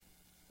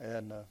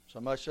And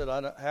somebody said,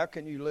 how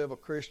can you live a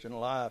Christian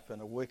life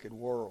in a wicked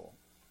world?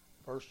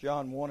 1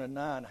 John 1 and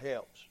 9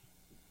 helps.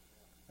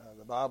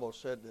 The Bible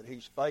said that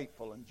He's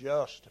faithful and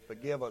just to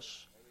forgive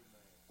us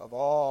of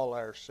all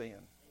our sin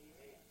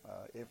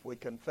if we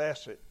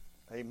confess it.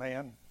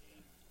 Amen.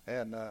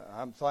 And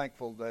I'm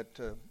thankful that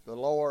the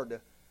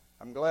Lord,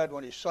 I'm glad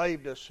when He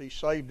saved us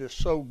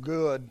so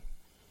good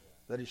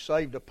that He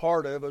saved a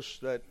part of us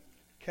that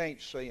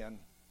can't sin.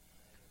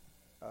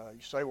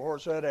 You say, well,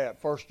 where's that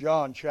at? 1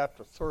 John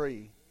chapter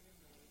 3.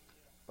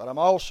 But I'm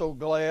also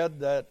glad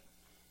that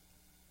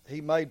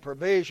He made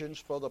provisions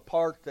for the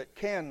part that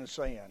can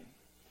sin.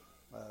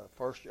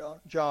 1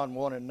 John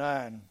 1 and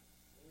 9.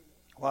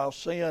 While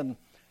sin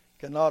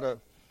cannot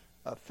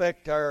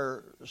affect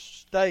our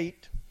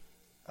state,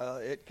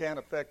 it can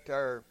affect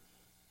our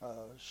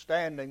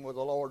standing with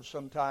the Lord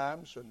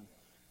sometimes. And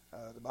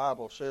the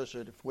Bible says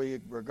that if we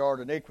regard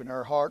iniquity in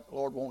our heart, the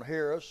Lord won't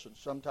hear us. And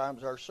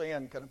sometimes our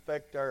sin can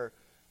affect our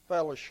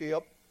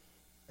fellowship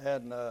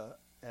and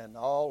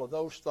all of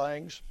those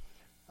things.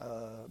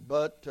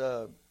 But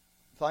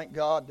thank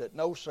God that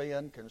no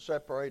sin can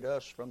separate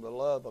us from the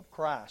love of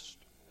Christ.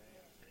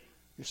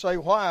 You say,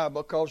 why?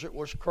 Because it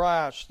was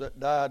Christ that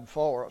died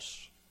for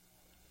us.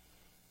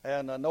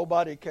 And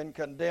nobody can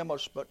condemn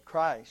us but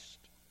Christ.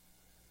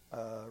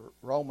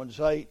 Romans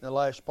 8, in the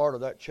last part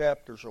of that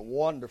chapter, is a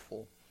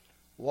wonderful,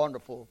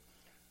 wonderful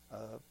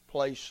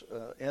place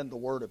in the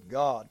Word of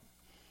God.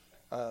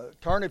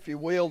 Turn, if you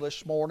will,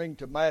 this morning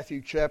to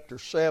Matthew chapter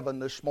 7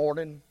 this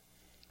morning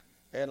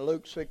and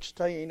Luke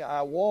 16.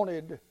 I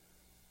wanted,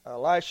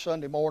 last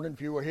Sunday morning,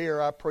 if you were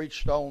here, I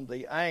preached on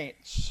the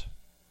ants.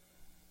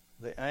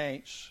 The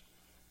ants.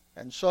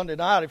 And Sunday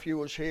night, if you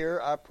was here,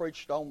 I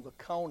preached on the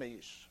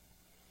conies.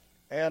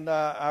 And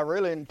I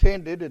really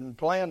intended and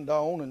planned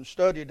on and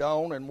studied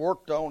on and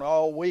worked on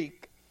all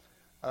week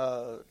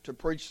to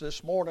preach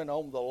this morning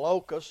on the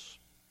locust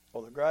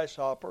or the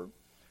grasshopper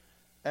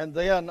and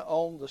then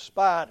on the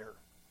spider.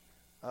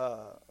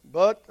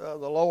 But the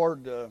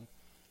Lord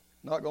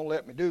not going to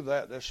let me do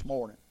that this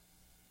morning.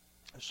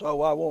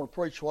 So I want to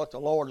preach what the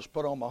Lord has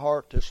put on my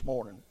heart this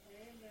morning.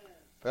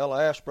 A fellow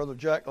asked Brother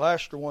Jack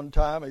Laster one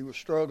time, he was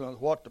struggling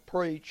with what to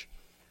preach,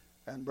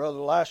 and Brother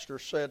Laster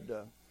said,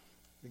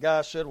 the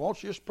guy said, why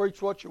don't you just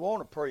preach what you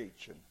want to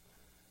preach? And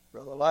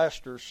Brother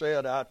Laster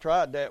said, I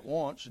tried that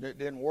once and it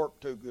didn't work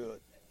too good.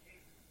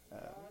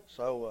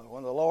 So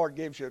when the Lord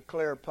gives you a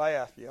clear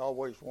path, you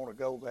always want to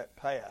go that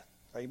path.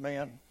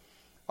 Amen.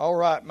 All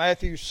right,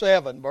 Matthew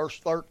 7, verse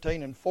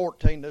 13 and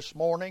 14 this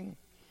morning.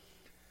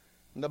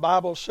 And the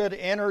Bible said,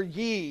 enter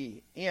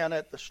ye in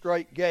at the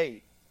strait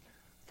gate.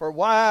 For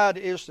wide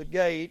is the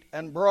gate,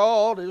 and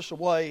broad is the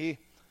way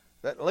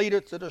that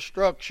leadeth to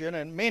destruction,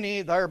 and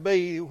many there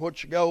be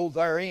which go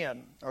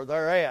therein, or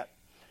thereat.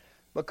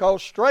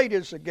 Because strait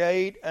is the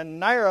gate, and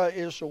narrow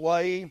is the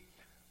way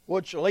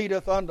which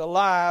leadeth unto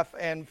life,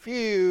 and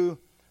few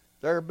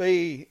there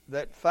be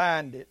that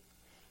find it.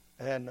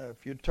 And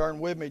if you turn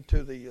with me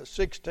to the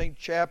 16th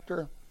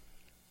chapter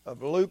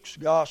of Luke's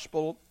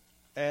Gospel,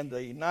 and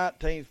the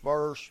 19th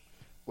verse,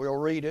 we'll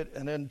read it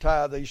and then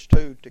tie these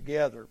two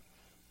together.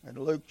 In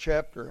Luke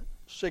chapter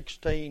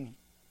 16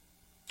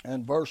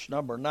 and verse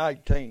number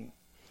 19.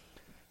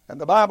 And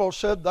the Bible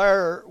said,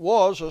 there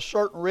was a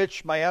certain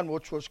rich man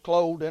which was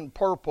clothed in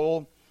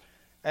purple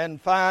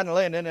and fine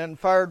linen and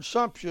fared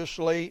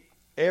sumptuously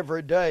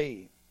every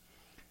day.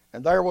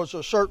 And there was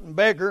a certain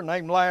beggar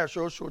named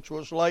Lazarus which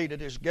was laid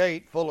at his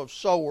gate full of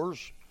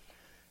sores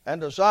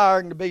and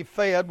desiring to be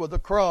fed with the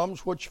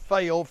crumbs which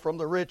fell from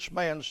the rich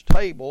man's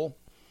table.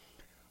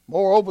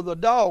 Moreover, the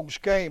dogs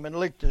came and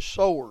licked his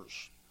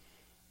sores.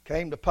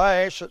 Came to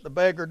pass that the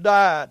beggar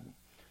died,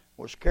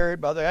 was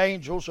carried by the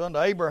angels unto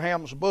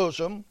Abraham's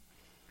bosom.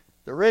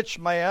 The rich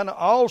man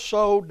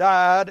also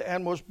died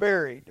and was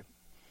buried.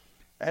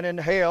 And in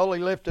hell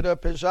he lifted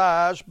up his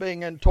eyes,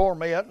 being in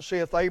torment, and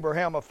seeth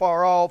Abraham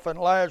afar off, and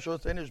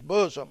Lazarus in his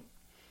bosom.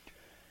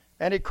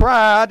 And he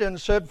cried and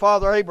said,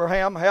 Father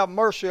Abraham, have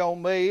mercy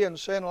on me, and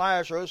send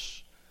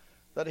Lazarus,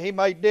 that he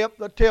may dip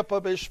the tip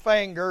of his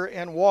finger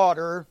in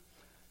water,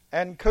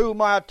 and cool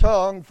my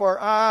tongue, for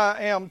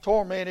I am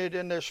tormented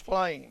in this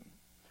flame.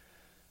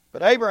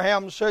 But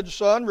Abraham said,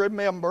 Son,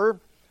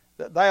 remember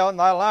that thou in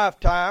thy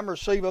lifetime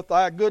receivest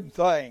thy good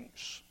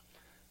things,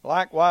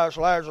 likewise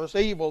Lazarus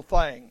evil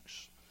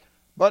things.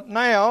 But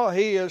now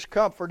he is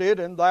comforted,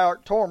 and thou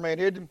art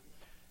tormented.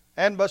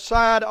 And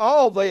beside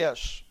all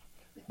this,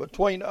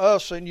 between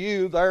us and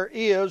you there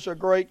is a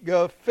great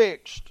gulf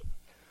fixed,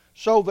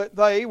 so that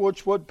they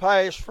which would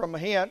pass from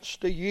hence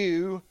to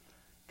you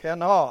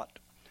cannot.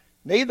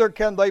 Neither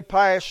can they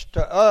pass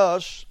to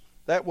us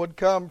that would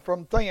come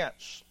from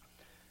thence.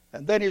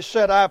 And then he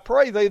said, I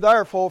pray thee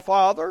therefore,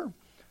 Father,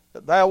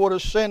 that thou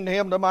wouldest send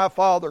him to my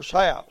father's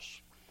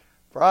house.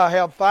 For I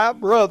have 5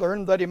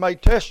 brethren, that he may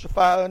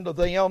testify unto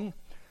them,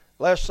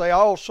 lest they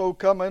also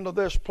come into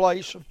this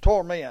place of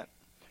torment.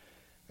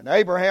 And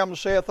Abraham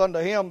saith unto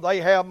him, They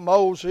have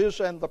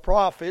Moses and the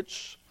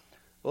prophets,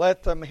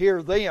 let them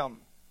hear them.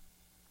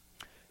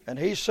 And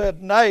he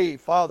said, Nay,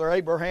 Father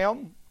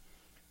Abraham,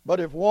 But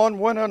if one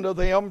went unto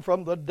them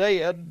from the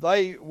dead,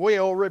 they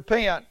will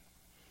repent.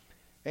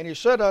 And he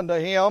said unto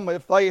him,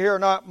 If they hear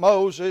not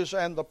Moses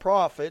and the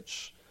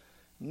prophets,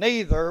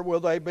 neither will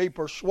they be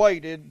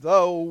persuaded,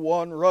 though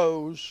one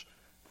rose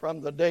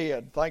from the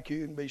dead. Thank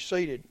you, and be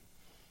seated.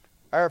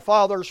 Our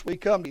fathers, we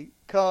come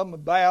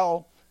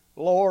bow,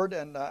 Lord,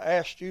 and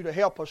ask you to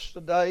help us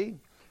today.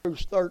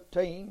 Hebrews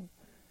 13,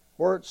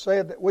 where it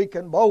said that we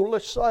can boldly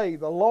say,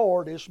 The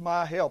Lord is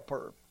my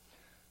helper.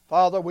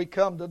 Father, we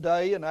come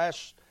today and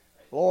ask,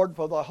 Lord,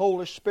 for the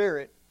Holy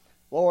Spirit,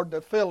 Lord,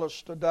 to fill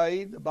us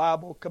today. The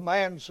Bible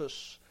commands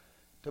us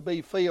to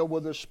be filled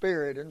with the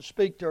Spirit and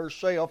speak to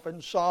ourselves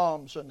in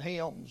psalms and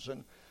hymns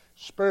and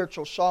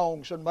spiritual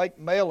songs and make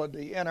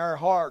melody in our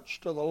hearts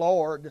to the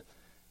Lord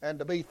and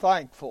to be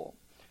thankful.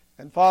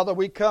 And Father,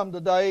 we come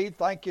today,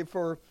 thank you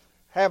for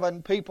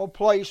having people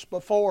placed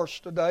before us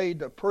today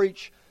to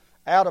preach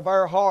out of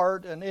our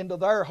heart and into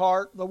their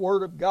heart the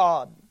Word of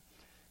God.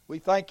 We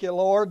thank you,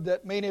 Lord,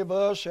 that many of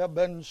us have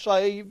been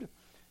saved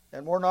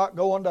and we're not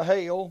going to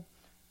hell.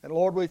 And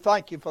Lord, we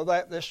thank you for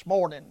that this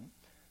morning.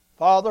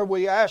 Father,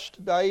 we ask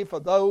today for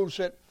those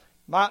that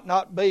might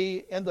not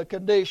be in the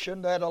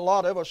condition that a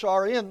lot of us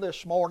are in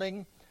this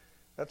morning,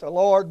 that the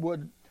Lord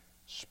would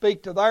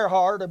speak to their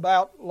heart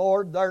about,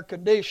 Lord, their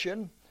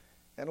condition.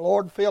 And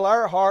Lord, fill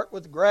our heart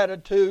with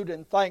gratitude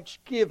and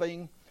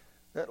thanksgiving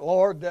that,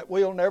 Lord, that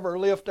we'll never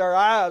lift our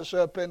eyes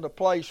up in the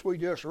place we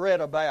just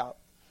read about.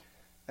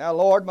 Now,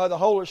 Lord, may the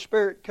Holy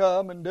Spirit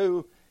come and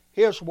do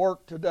His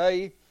work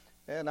today.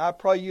 And I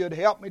pray you'd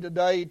help me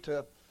today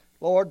to,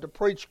 Lord, to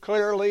preach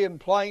clearly and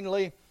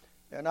plainly.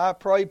 And I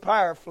pray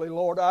powerfully,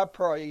 Lord, I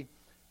pray.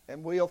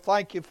 And we'll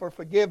thank you for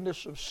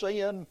forgiveness of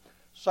sin,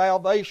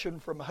 salvation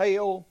from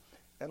hell,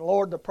 and,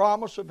 Lord, the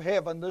promise of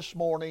heaven this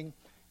morning.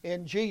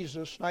 In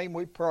Jesus' name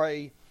we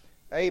pray.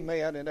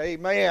 Amen and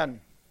amen.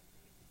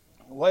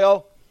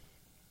 Well,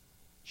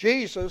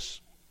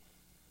 Jesus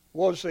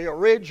was the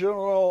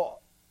original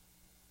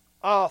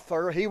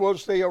author. He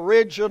was the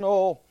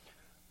original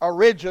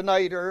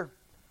originator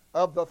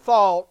of the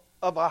thought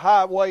of a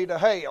highway to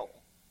hell.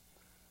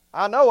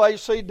 I know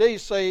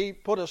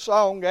AC/DC put a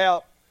song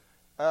out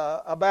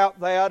about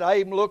that. I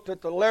even looked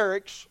at the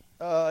lyrics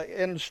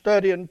in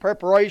study and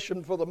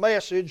preparation for the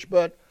message,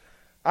 but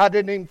I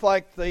didn't even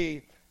think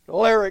the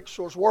lyrics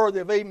was worthy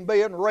of even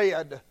being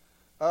read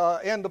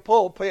in the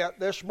pulpit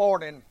this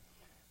morning.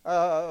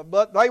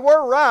 But they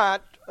were right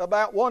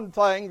about one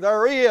thing.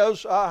 There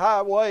is a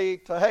highway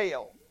to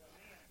hell.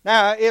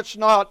 Now, it's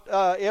not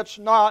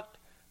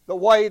the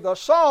way the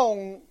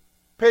song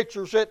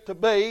pictures it to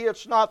be.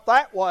 It's not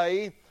that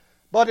way,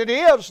 but it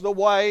is the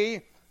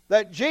way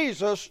that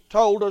Jesus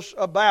told us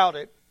about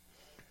it.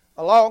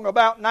 Along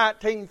about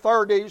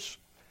 1930s,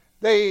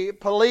 the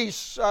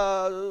police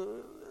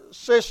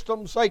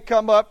systems, they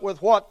come up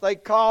with what they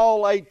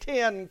call a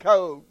 10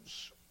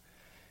 codes.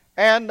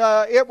 And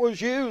it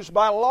was used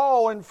by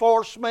law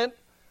enforcement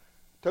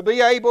to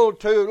be able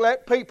to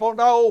let people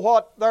know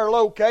what their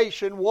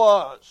location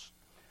was.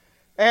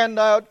 And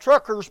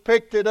truckers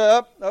picked it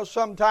up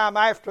sometime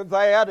after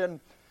that, and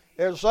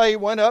as they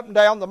went up and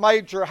down the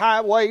major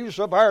highways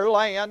of our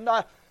land,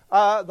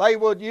 they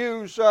would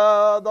use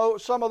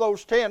some of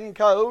those 10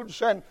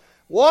 codes. And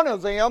one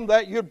of them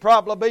that you'd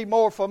probably be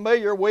more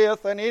familiar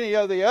with than any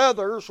of the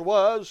others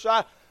was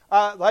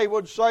they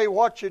would say,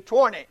 "What's your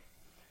 20?"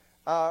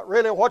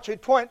 Really, what's your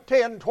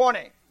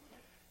 10-20?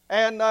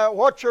 And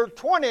what your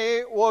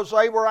 20 was,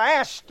 they were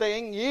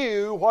asking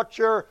you what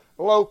your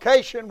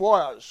location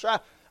was.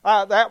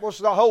 That was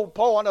the whole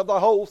point of the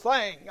whole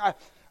thing.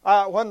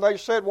 When they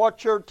said,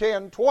 "What's your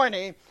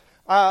 10-20?"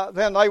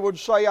 then they would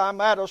say,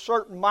 "I'm at a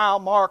certain mile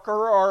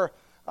marker," or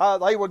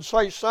they would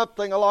say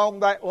something along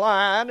that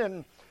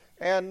line.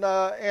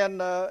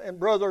 And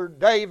Brother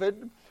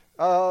David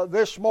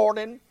this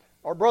morning,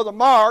 or Brother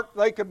Mark,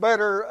 they could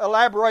better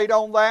elaborate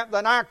on that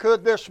than I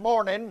could this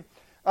morning.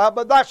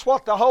 But that's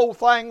what the whole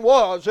thing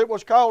was. It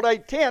was called a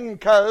 10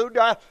 code.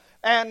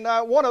 And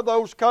one of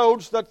those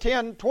codes, the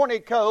 10-20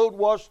 code,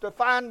 was to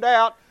find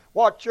out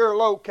what your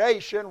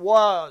location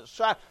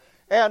was.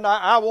 And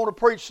I want to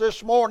preach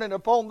this morning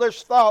upon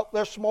this thought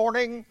this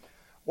morning.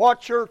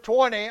 What's your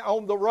 20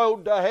 on the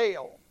road to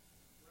hell?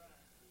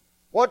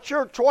 What's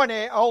your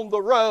 20 on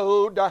the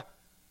road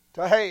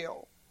to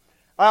hell?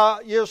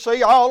 You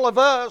see, all of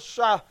us,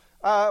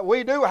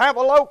 we do have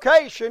a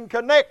location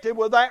connected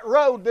with that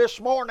road this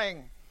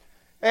morning.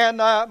 And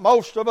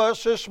most of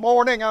us this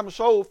morning, I'm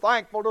so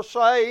thankful to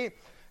say,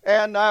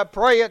 and I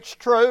pray it's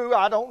true.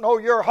 I don't know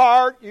your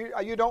heart.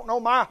 You don't know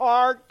my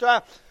heart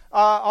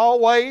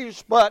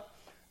always, but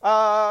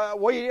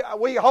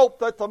we hope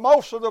that the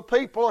most of the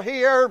people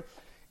here,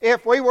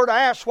 if we were to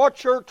ask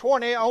what's your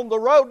 20 on the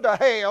road to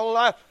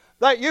hell,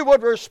 that you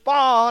would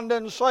respond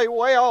and say,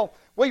 "Well,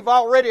 we've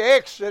already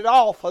exited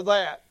off of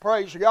that."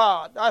 Praise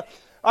God.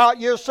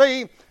 You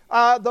see,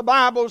 the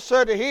Bible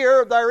said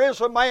here there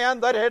is a man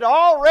that had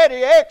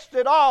already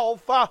exited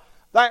off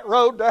that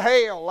road to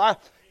hell.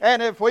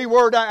 And if we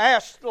were to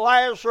ask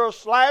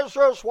Lazarus,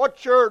 "Lazarus,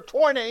 what's your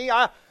 20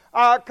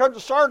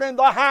 concerning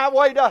the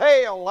highway to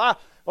hell.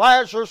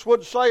 Lazarus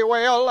would say,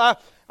 well,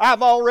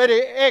 I've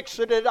already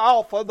exited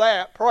off of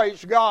that,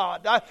 praise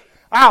God.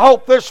 I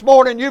hope this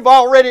morning you've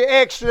already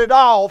exited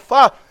off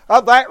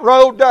of that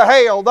road to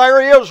hell.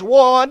 There is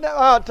one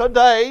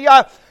today,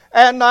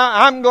 and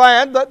I'm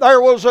glad that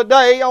there was a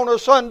day on a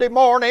Sunday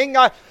morning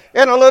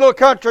in a little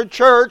country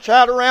church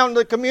out around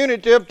the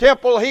community of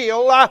Temple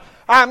Hill.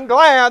 I'm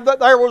glad that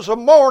there was a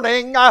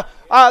morning that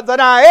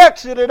I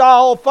exited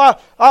off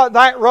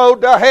that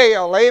road to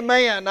hell.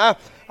 Amen.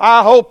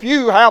 I hope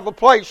you have a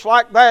place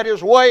like that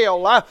as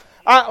well.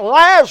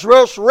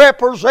 Lazarus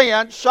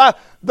represents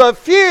the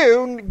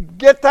few.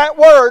 Get that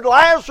word.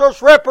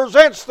 Lazarus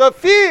represents the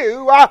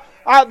few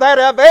that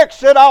have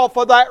exited off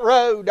of that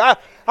road.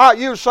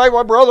 You say,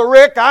 well, Brother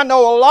Rick, I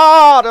know a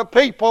lot of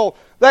people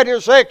that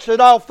has exited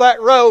off that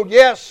road.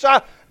 Yes,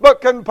 but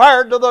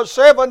compared to the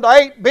 7 to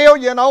 8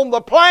 billion on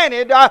the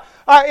planet,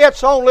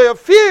 it's only a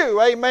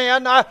few,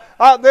 amen,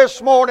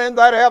 this morning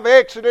that have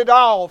exited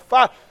off.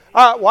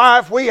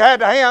 Wife, we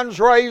had hands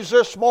raised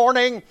this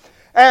morning,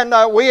 and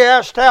we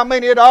asked how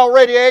many had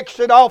already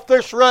exited off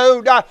this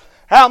road.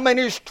 How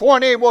many's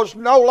 20 was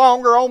no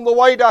longer on the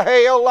way to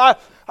hell?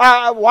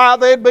 Why,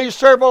 there'd be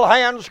several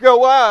hands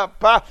go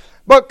up.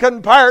 But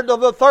compared to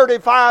the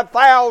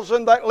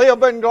 35,000 that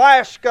live in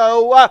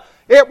Glasgow,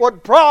 it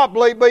would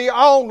probably be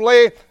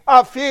only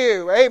a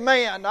few.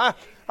 Amen.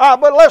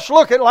 But let's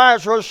look at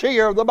Lazarus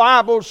here. The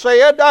Bible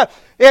said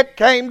it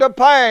came to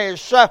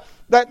pass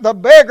that the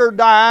beggar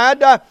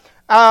died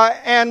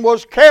and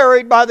was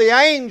carried by the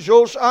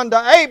angels unto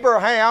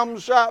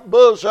Abraham's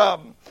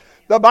bosom.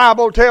 The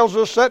Bible tells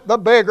us that the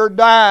beggar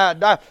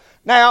died.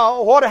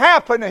 Now, what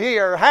happened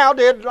here? How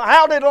did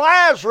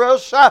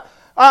Lazarus,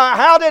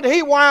 how did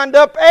he wind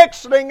up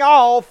exiting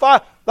off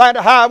that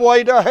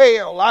highway to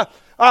hell?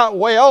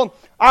 Well,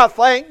 I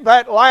think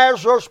that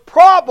Lazarus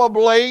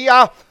probably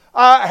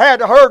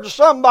had heard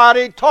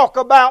somebody talk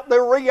about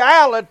the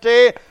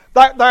reality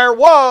that there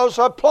was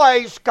a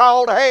place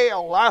called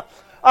hell.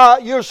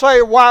 You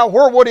say, why,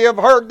 where would he have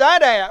heard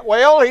that at?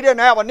 Well, he didn't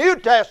have a New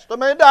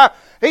Testament.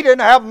 He didn't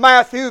have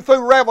Matthew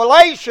through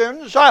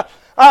Revelations.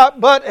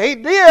 But he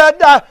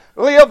did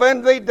live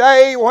in the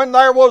day when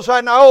there was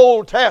an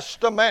Old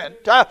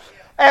Testament.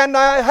 And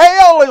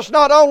hell is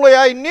not only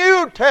a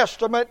New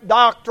Testament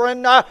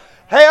doctrine,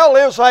 hell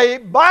is a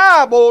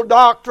Bible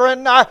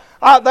doctrine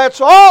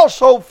that's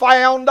also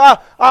found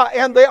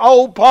in the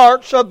old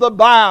parts of the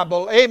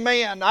Bible.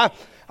 Amen.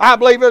 I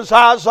believe it's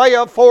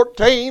Isaiah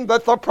 14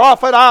 that the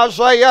prophet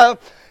Isaiah,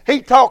 he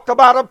talked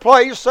about a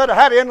place that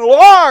had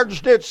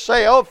enlarged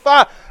itself,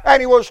 and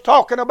he was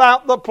talking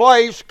about the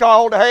place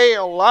called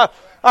hell.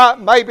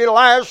 Maybe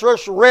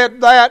Lazarus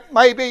read that,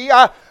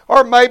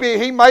 or maybe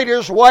he made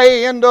his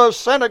way into a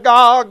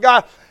synagogue,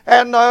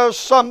 and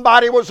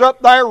somebody was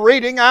up there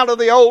reading out of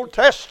the Old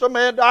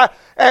Testament,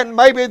 and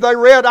maybe they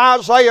read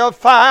Isaiah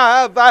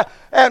 5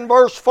 and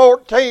verse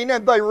 14,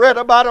 and they read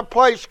about a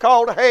place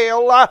called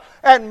hell,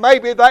 and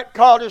maybe that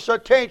caught his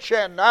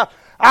attention.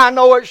 I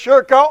know it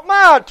sure caught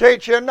my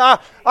attention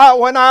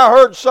when I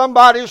heard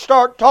somebody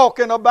start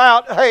talking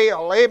about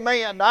hell.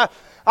 Amen. I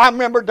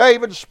remember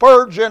David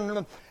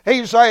Spurgeon.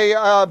 He's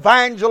a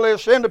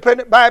evangelist,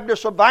 independent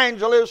Baptist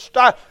evangelist.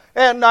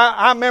 And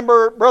I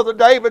remember Brother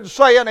David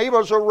saying he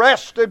was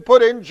arrested,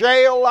 put in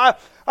jail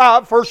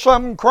for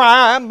some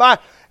crime.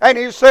 And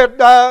he said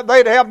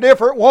they'd have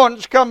different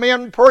ones come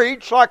in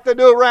preach like they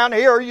do around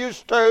here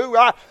used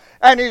to.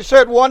 And he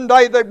said one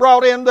day they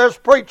brought in this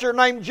preacher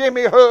named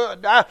Jimmy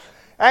Hood.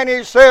 And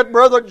he said,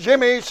 Brother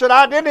Jimmy, he said,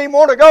 I didn't even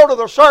want to go to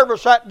the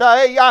service that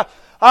day.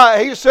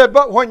 He said,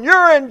 but when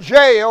you're in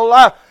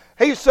jail,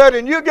 he said,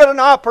 and you get an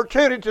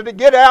opportunity to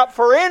get out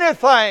for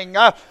anything,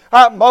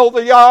 mow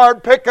the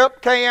yard, pick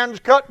up cans,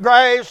 cut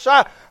grass,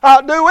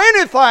 do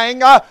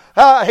anything.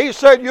 He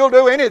said, you'll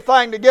do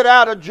anything to get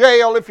out of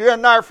jail if you're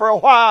in there for a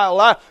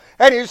while.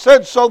 And he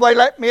said, so they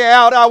let me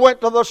out. I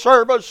went to the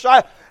service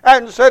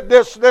and said,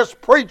 this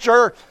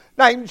preacher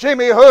named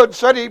Jimmy Hood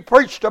said he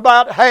preached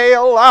about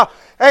hell,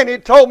 and he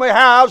told me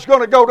how I was going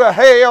to go to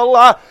hell,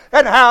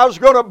 and how I was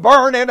going to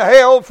burn in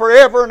hell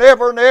forever and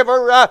ever and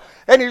ever.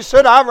 And he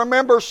said, I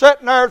remember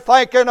sitting there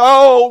thinking,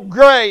 oh,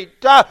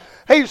 great.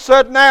 He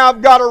said, now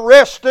I've got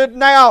arrested.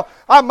 Now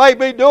I may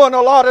be doing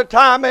a lot of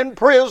time in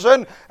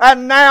prison.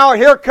 And now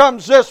here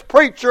comes this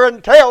preacher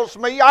and tells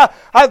me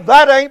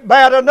that ain't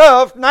bad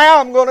enough. Now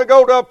I'm going to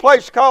go to a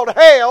place called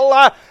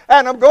hell,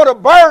 and I'm going to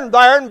burn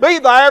there and be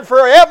there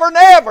forever and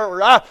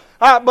ever.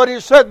 But he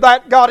said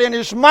that got in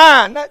his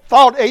mind.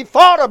 He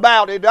thought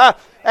about it.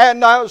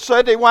 And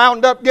said he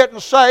wound up getting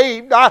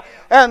saved.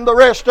 And the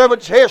rest of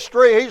it's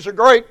history. He's a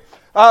great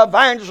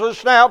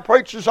evangelist now,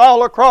 preaches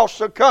all across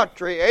the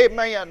country.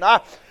 Amen.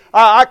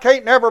 I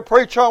can't never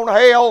preach on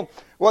hell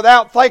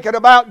without thinking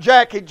about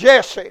Jackie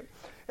Jesse.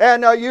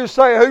 And you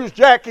say, who's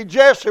Jackie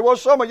Jesse? Well,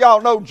 some of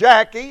y'all know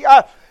Jackie.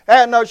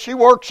 And she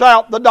works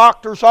out the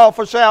doctor's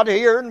office out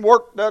here and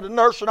worked at a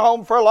nursing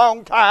home for a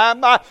long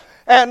time.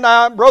 And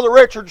Brother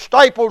Richard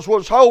Staples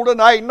was holding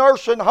a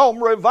nursing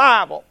home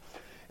revival.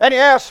 And he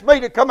asked me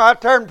to come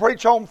out there and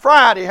preach on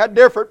Friday. He had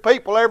different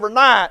people every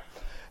night.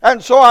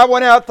 And so I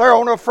went out there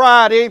on a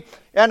Friday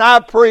and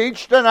I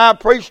preached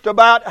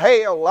about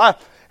hell.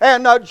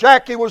 And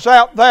Jackie was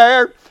out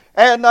there,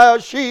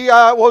 and she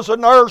was a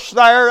nurse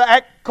there,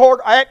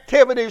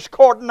 activities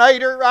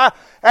coordinator,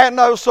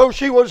 and so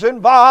she was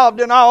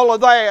involved in all of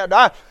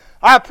that.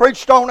 I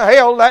preached on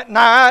hell that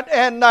night,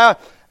 and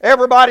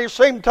everybody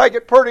seemed to take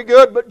it pretty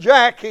good, but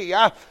Jackie,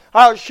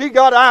 she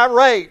got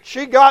irate,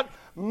 she got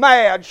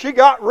mad, she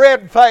got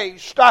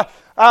red-faced,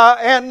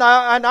 and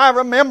I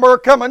remember her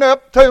coming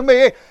up to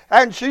me,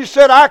 and she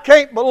said, "I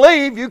can't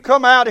believe you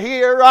come out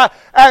here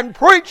and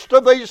preach to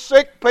these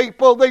sick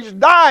people, these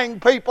dying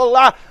people.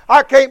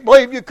 I can't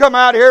believe you come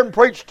out here and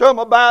preach to them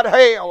about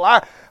hell."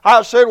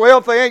 I said, "Well,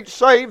 if they ain't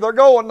saved, they're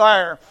going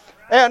there."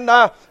 And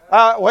that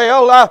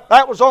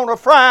was on a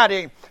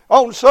Friday.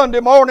 On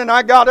Sunday morning,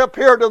 I got up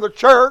here to the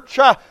church,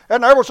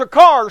 and there was a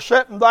car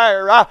sitting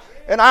there.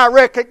 And I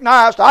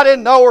recognized, I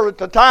didn't know her at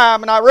the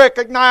time, and I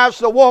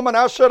recognized the woman.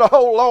 I said,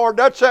 "Oh, Lord,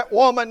 that's that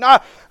woman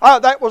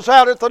that was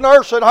out at the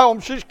nursing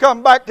home. She's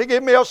come back to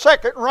give me a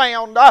second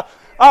round."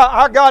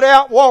 I got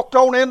out, walked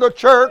on in the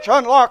church,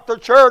 unlocked the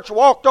church,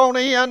 walked on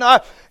in,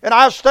 and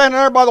I was standing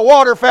there by the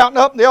water fountain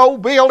up in the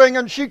old building,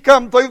 and she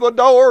come through the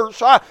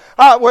doors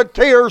with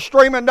tears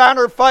streaming down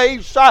her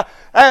face,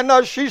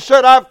 and she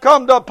said, "I've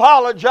come to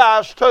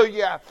apologize to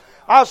you."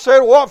 I said,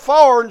 "What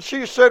for?" And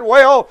she said,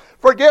 "Well,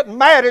 for getting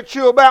mad at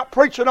you about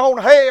preaching on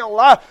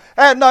hell."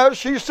 And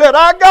she said,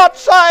 "I got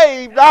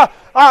saved."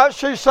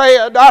 She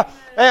said,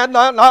 and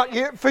not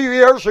a few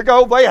years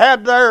ago, they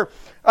had their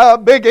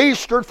big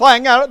Easter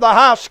thing out at the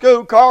high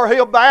school, Car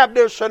Hill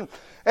Baptist, and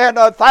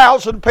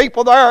 1,000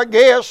 people there, I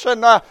guess.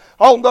 And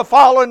on the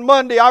following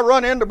Monday, I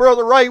run into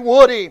Brother Ray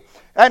Woody.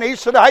 And he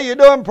said, "How you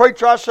doing,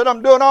 preacher?" I said,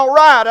 "I'm doing all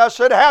right." I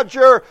said, "How'd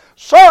your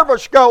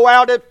service go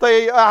out at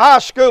the high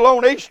school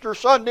on Easter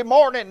Sunday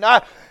morning?"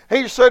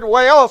 He said,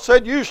 "Well,"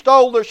 said, "you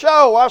stole the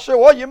show." I said,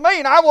 "What do you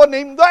mean? I wasn't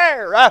even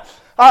there."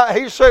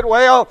 He said,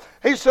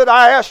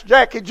 "I asked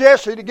Jackie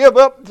Jesse to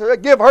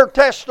give her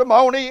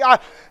testimony,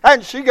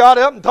 and she got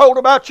up and told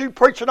about you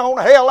preaching on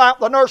hell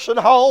out the nursing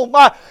home,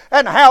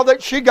 and how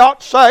that she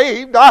got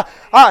saved."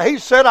 He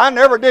said, "I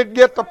never did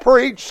get to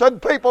preach,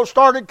 and people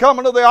started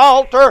coming to the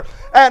altar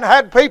and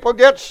had people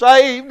get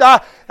saved."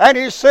 And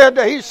he said,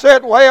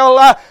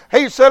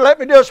 "Let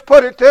me just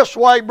put it this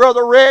way,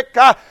 Brother Rick."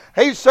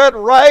 He said,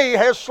 "Ray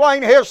has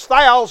slain his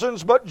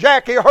thousands, but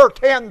Jackie her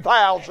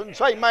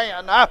 10,000s.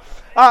 Amen.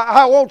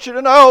 I want you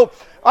to know,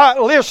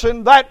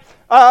 listen, that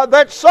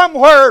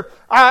somewhere,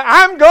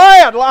 I'm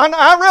glad.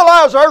 I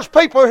realize there's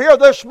people here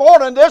this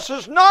morning, this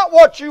is not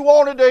what you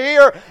wanted to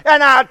hear,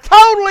 and I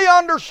totally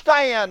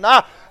understand.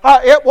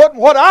 It wasn't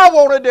what I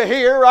wanted to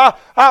hear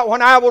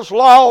when I was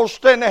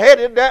lost and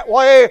headed that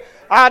way.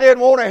 I didn't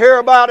want to hear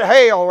about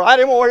hell. I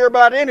didn't want to hear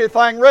about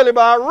anything really,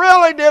 but I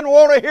really didn't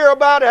want to hear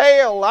about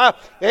hell.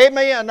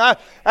 Amen.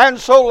 And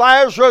so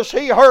Lazarus,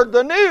 he heard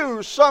the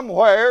news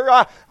somewhere.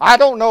 I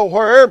don't know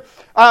where.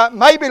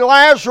 Maybe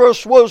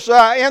Lazarus was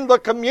in the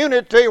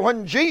community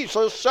when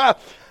Jesus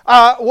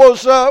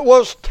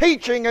was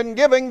teaching and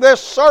giving this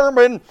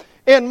sermon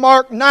in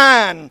Mark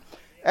 9.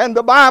 And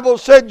the Bible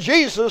said,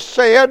 Jesus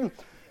said,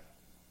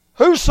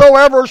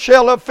 "Whosoever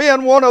shall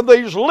offend one of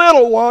these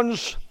little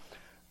ones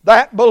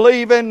that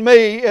believe in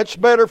me, it's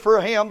better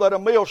for him that a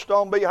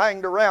millstone be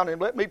hanged around him."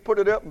 Let me put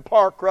it up in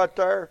park right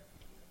there.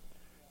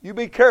 You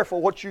be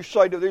careful what you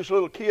say to these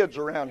little kids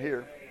around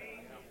here.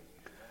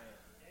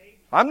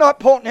 I'm not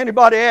pointing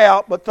anybody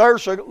out, but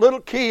there's a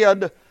little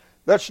kid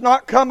that's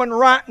not coming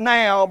right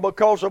now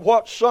because of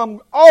what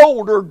some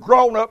older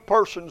grown-up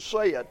person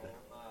said.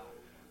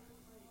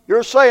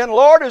 You're saying,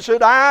 "Lord, is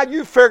it I?"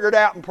 You figure it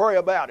out and pray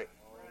about it.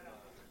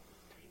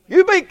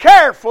 You be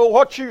careful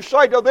what you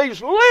say to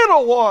these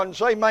little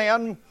ones,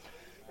 amen.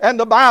 And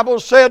the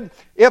Bible said,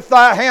 "If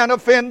thy hand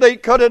offend thee,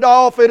 cut it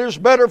off. It is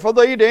better for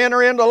thee to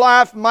enter into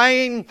life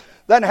maimed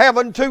than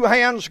having two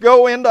hands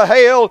go into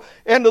hell,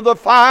 into the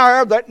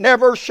fire that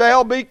never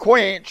shall be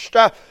quenched,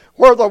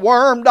 where the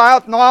worm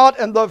dieth not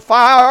and the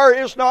fire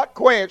is not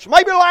quenched."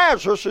 Maybe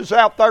Lazarus is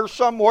out there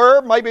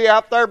somewhere, maybe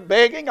out there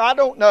begging, I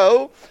don't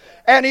know.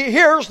 And he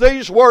hears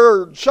these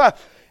words,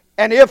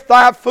 "And if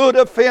thy foot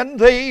offend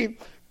thee,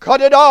 cut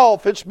it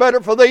off. It's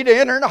better for thee to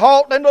enter and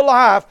halt into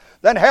life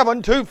than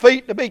having 2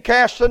 feet to be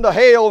cast into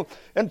hell,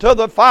 into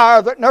the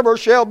fire that never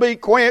shall be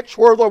quenched,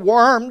 where the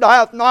worm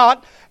dieth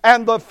not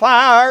and the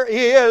fire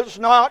is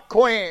not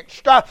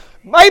quenched."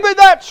 Maybe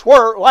that's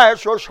where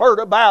Lazarus heard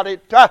about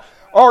it.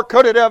 Or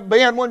could it have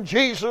been when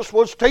Jesus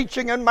was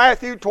teaching in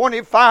Matthew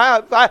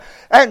 25,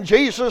 and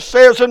Jesus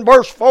says in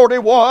verse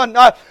 41,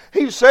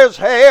 he says,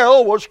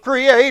 "Hell was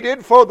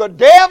created for the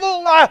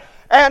devil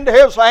and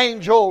his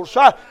angels."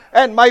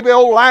 And maybe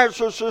old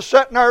Lazarus is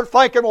sitting there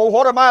thinking, "Well,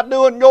 what am I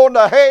doing going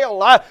to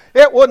hell?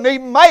 It wasn't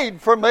even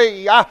made for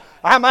me."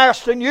 I'm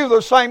asking you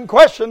the same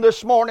question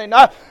this morning.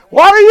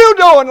 What are you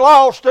doing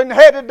lost and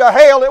headed to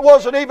hell? It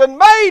wasn't even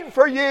made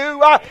for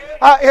you.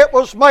 It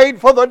was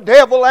made for the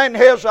devil and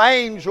his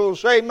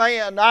angels.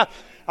 Amen.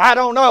 I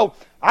don't know.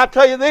 I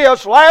tell you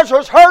this,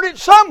 Lazarus heard it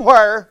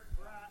somewhere.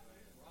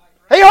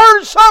 He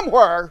heard it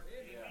somewhere.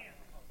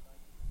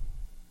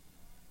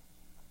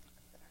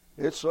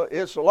 It's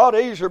a lot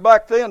easier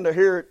back then to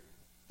hear it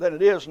than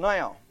it is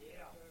now.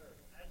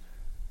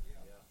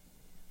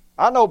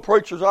 I know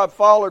preachers I've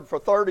followed for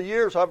 30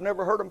 years, I've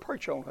never heard them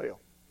preach on hell.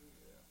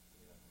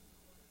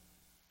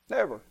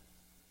 Never.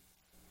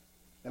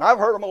 And I've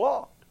heard them a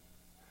lot.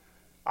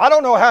 I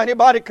don't know how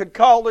anybody could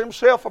call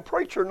themselves a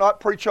preacher and not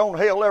preach on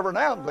hell every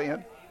now and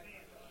then.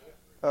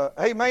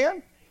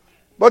 Amen?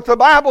 But the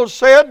Bible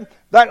said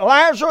that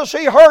Lazarus,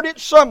 he heard it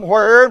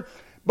somewhere,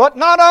 but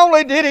not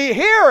only did he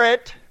hear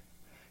it,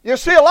 you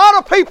see, a lot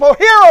of people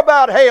hear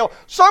about hell.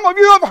 Some of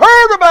you have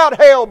heard about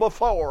hell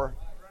before.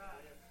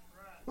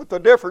 But the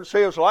difference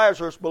is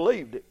Lazarus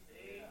believed it.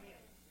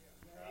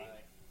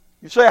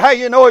 You say, how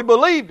you know he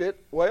believed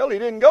it? Well, he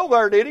didn't go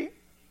there, did he?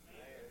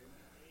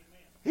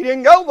 He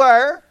didn't go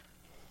there.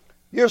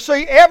 You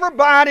see,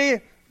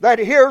 everybody that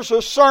hears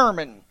a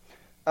sermon,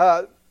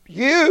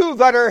 you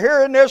that are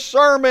hearing this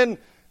sermon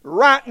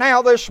right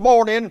now this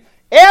morning,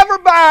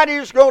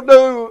 everybody's going to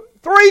do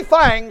three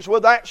things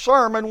with that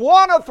sermon.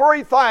 One of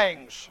three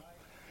things.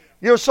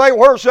 You'll say,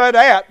 where's that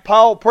at?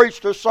 Paul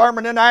preached a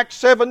sermon in Acts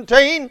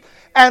 17,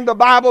 and the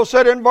Bible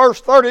said in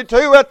verse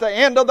 32, at the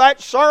end of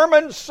that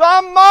sermon,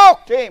 some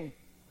mocked him.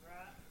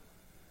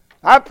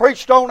 I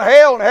preached on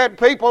hell and had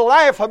people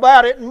laugh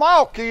about it and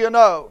mock you,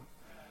 know.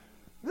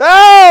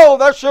 No,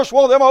 that's just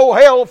one of them old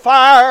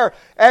hellfire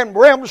and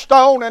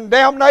brimstone and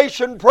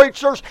damnation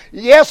preachers.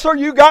 Yes, sir,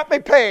 you got me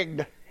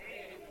pegged.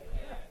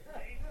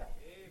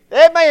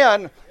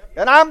 Amen.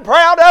 And I'm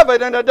proud of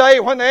it in a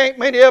day when there ain't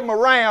many of them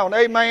around.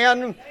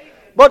 Amen.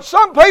 But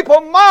some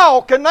people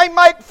mock and they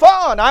make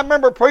fun. I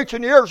remember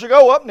preaching years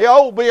ago up in the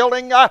old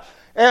building,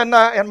 and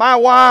my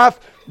wife,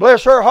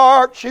 bless her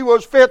heart, she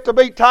was fit to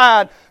be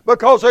tied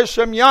because there's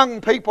some young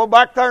people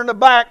back there in the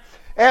back,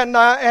 and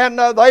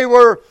they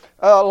were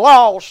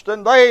lost,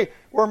 and they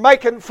were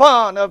making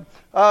fun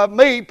of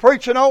me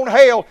preaching on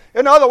hell.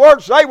 In other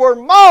words, they were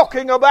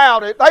mocking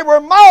about it. They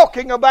were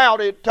mocking about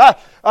it.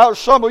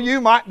 Some of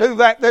you might do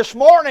that this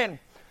morning.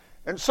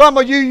 And some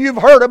of you, you've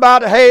heard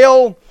about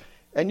hell,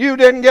 and you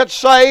didn't get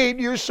saved.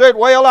 You said,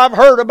 well, I've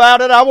heard about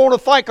it. I want to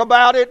think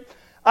about it.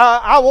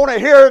 I want to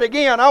hear it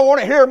again. I want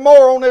to hear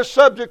more on this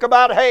subject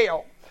about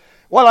hell.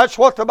 Well, that's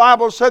what the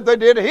Bible said they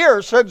did here.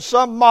 It said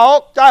some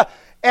mocked,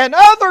 and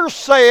others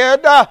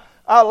said,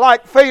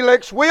 like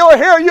Felix, we'll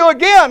hear you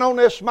again on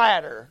this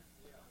matter.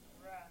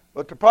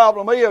 But the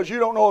problem is, you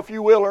don't know if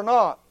you will or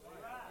not.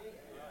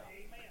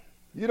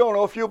 You don't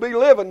know if you'll be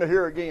living to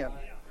hear again.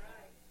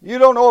 You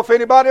don't know if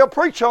anybody will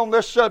preach on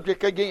this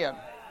subject again.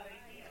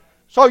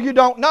 So you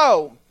don't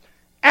know.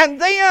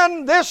 And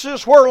then this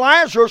is where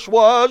Lazarus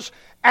was,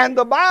 and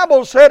the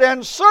Bible said,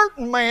 and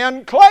certain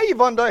men clave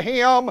unto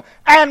him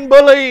and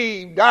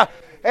believed.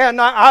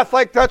 And I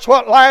think that's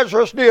what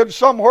Lazarus did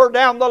somewhere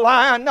down the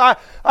line.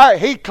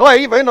 He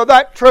clave into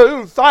that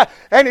truth.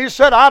 And he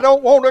said, I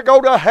don't want to go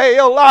to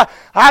hell.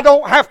 I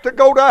don't have to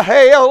go to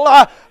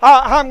hell.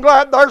 I'm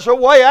glad there's a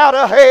way out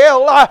of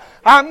hell.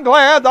 I'm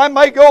glad I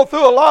may go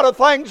through a lot of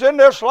things in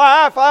this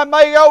life. I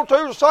may go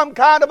to some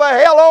kind of a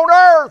hell on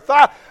earth.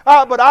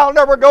 But I'll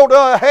never go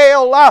to a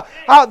hell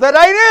that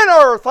ain't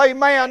in earth.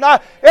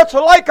 Amen. It's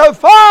a lake of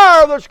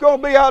fire that's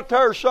going to be out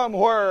there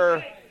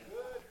somewhere.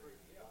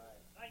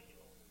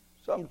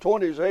 Some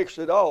 20s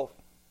exited off.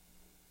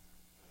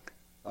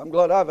 I'm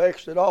glad I've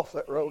exited off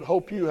that road.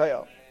 Hope you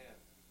have.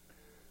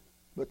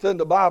 But then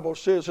the Bible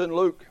says in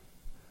Luke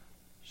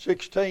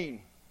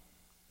 16.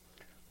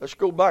 Let's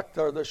go back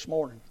there this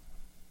morning.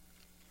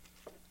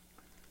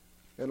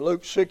 In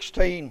Luke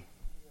 16.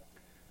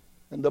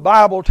 And the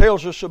Bible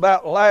tells us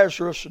about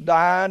Lazarus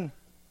dying.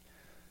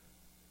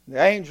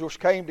 The angels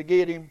came to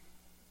get him.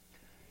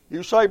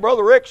 You say,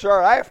 Brother Rick's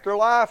our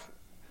afterlife?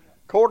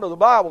 According to the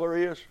Bible, there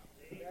is.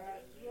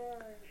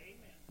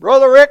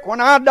 Brother Rick,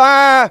 when I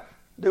die,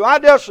 do I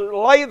just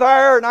lay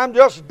there and I'm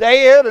just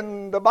dead?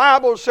 And the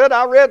Bible said,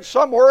 I read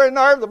somewhere in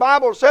there, the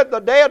Bible said the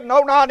dead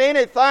know not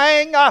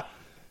anything.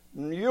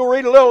 You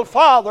read a little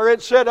farther,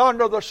 it said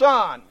under the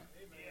sun.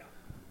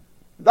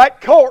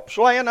 That corpse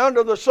laying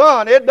under the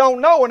sun, it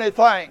don't know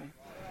anything.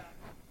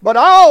 But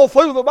all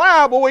through the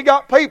Bible, we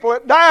got people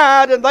that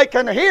died, and they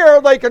can hear,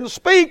 they can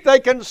speak, they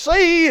can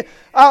see,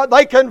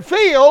 they can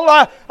feel.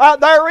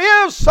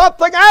 There is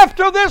something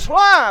after this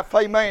life.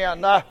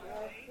 Amen.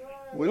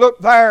 We look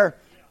there,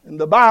 and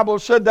the Bible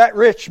said that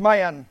rich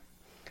man.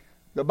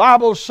 The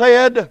Bible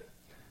said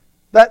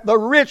that the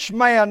rich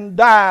man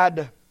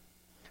died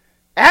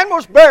and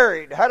was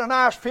buried, had a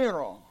nice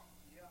funeral.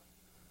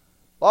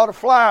 A lot of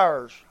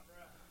flowers.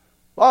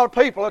 A lot of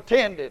people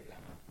attended.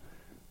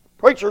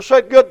 Preacher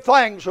said good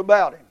things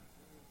about him.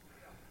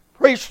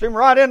 Preached him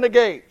right in the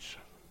gates.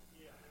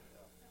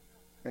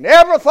 And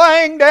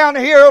everything down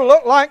here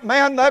looked like,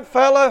 man, that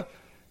fella,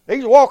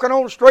 he's walking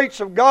on the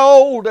streets of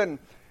gold, and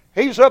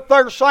he's up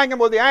there singing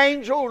with the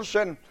angels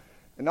and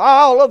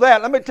all of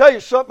that. Let me tell you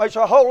something. There's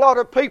a whole lot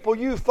of people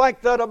you think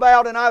that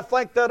about and I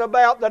think that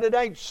about, that it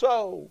ain't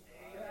so.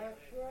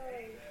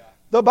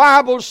 the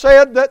Bible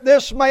said that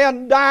this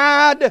man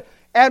died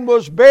and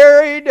was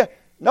buried.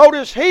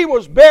 Notice he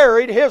was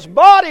buried. His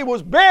body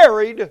was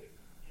buried.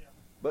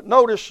 But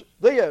notice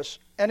this.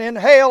 And in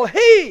hell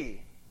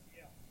he.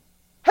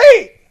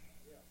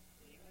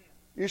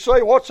 You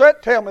say, what's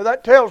that tell me?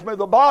 That tells me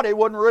the body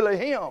wasn't really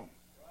him.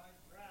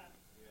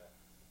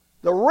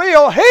 The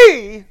real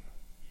he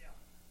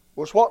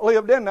was what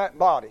lived in that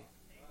body.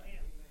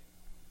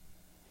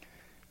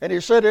 And he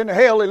said, in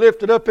hell he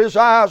lifted up his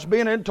eyes,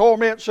 being in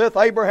torment, saith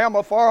Abraham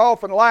afar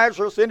off, and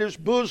Lazarus in his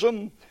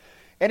bosom.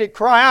 And he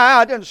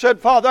cried and said,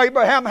 Father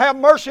Abraham, have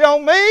mercy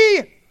on me,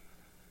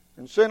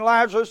 and send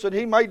Lazarus that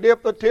he may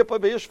dip the tip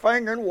of his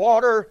finger in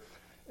water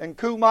and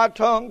cool my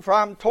tongue, for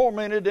I'm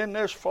tormented in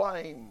this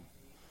flame.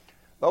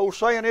 The old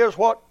saying is,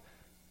 what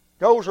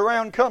goes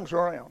around comes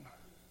around.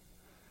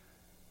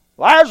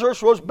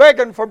 Lazarus was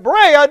begging for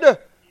bread,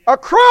 a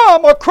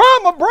crumb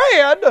of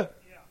bread.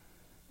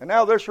 And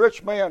now this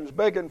rich man's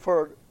begging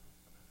for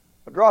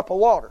a drop of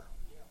water.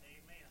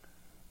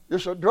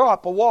 Just a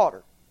drop of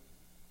water.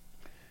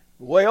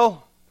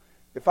 Well,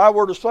 if I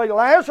were to say,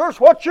 Lazarus,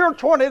 what's your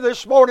 20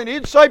 this morning?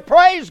 He'd say,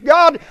 praise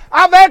God,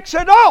 I've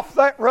exited off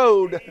that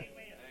road.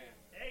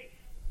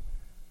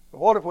 But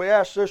what if we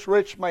ask this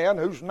rich man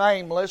who's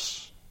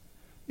nameless?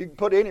 You can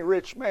put any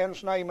rich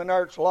man's name in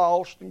there, it's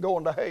lost and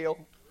going to hell.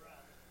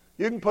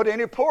 You can put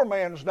any poor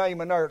man's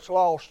name in there, it's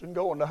lost and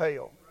going to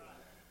hell.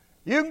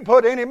 You can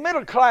put any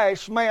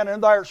middle-class man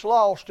in there that's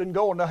lost and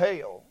going to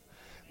hell.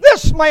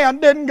 This man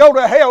didn't go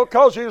to hell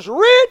because he's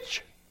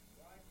rich.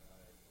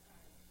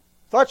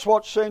 If that's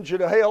what sends you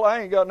to hell, I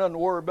ain't got nothing to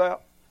worry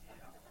about.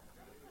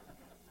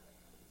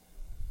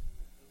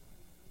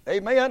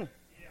 Amen?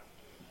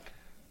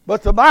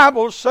 But the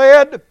Bible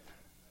said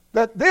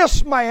that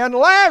this man,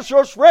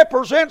 Lazarus,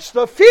 represents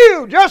the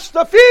few, just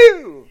the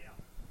few,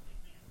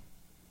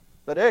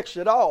 that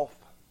exit off.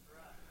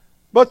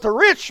 But the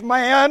rich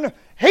man,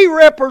 he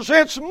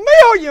represents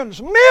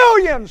millions,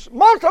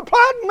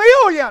 multiplied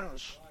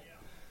millions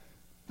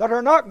that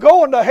are not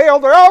going to hell.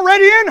 They're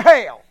already in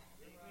hell.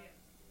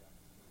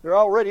 They're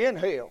already in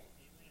hell.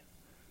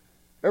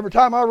 Every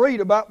time I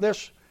read about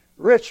this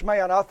rich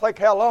man, I think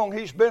how long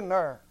he's been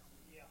there.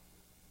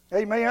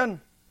 Amen.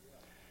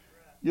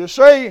 You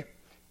see,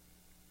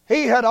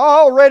 he had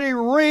already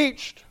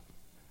reached,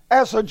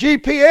 as the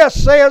GPS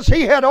says,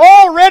 he had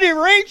already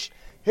reached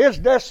his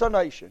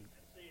destination.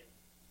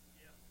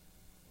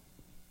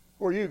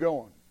 Where are you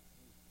going?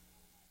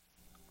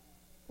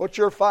 What's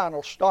your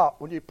final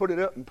stop when you put it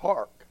up in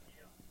park?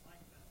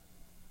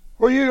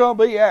 Where are you going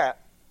to be at?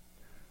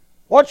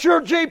 What's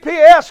your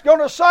GPS going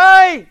to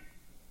say?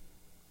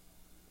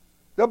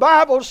 The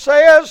Bible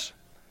says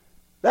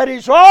that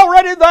he's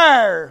already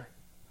there.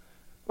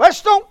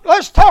 Let's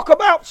talk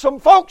about some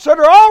folks that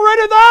are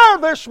already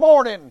there this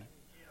morning.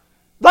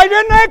 They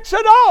didn't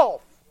exit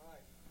off.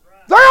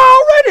 They're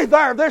already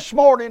there this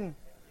morning.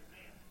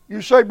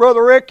 You say,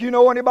 Brother Rick, you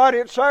know anybody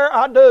that's there?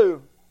 I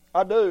do.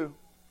 I do.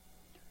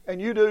 And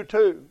you do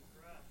too.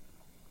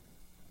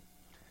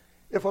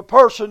 If a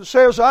person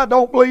says, I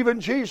don't believe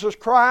in Jesus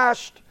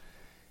Christ,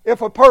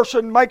 if a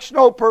person makes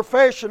no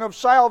profession of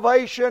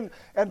salvation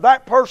and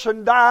that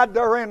person died,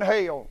 they're in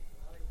hell.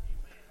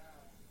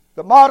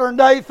 The modern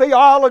day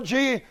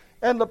theology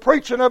and the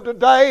preaching of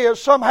today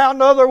is somehow or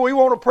another we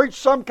want to preach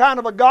some kind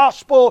of a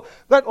gospel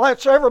that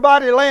lets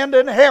everybody land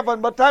in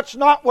heaven, but that's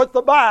not with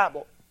the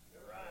Bible.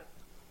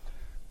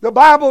 The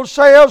Bible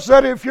says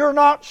that if you're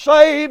not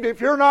saved, if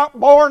you're not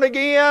born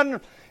again,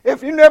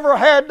 if you never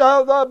had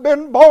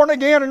been born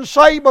again and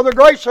saved by the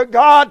grace of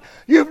God,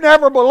 you've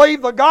never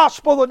believed the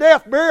gospel, the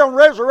death, burial, and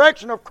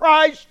resurrection of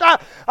Christ,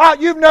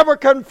 you've never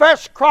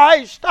confessed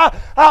Christ,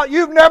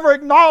 you've never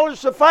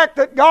acknowledged the fact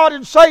that God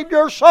had saved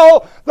your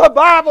soul, the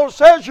Bible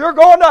says you're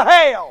going to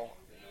hell.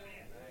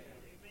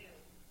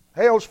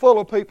 Hell's full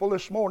of people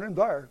this morning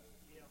there.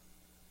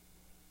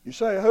 You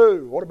say,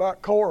 who? What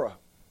about Korah?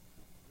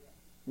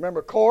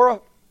 Remember Korah?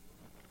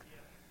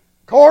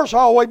 Korah's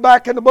all the way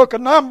back in the book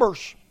of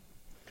Numbers.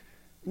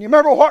 And you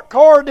remember what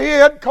Korah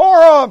did?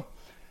 Korah,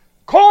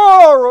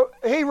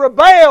 he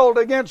rebelled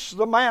against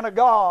the man of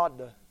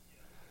God.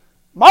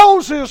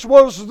 Moses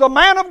was the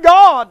man of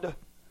God.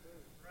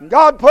 And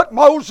God put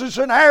Moses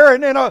and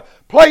Aaron in a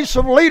place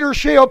of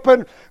leadership.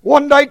 And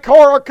one day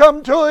Korah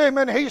come to him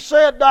and he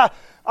said, I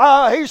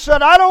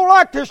don't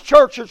like this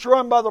church that's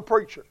run by the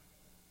preacher.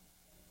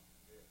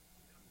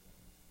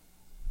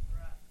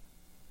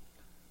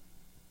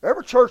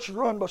 Every church is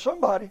run by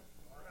somebody.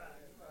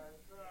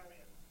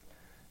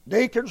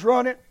 Deacons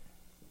run it.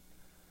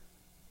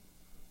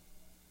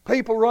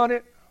 People run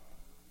it.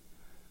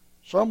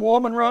 Some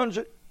woman runs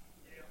it.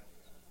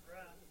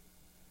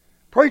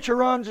 Preacher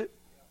runs it.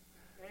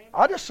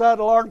 I decided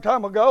a long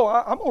time ago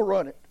I'm going to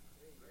run it.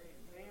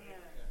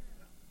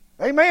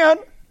 Amen.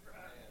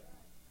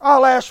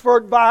 I'll ask for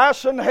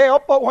advice and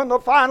help, but when the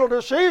final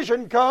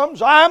decision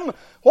comes, I'm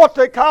what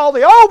they call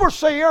the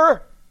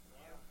overseer.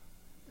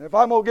 And if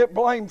I'm going to get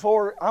blamed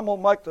for it, I'm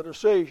going to make the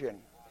decision.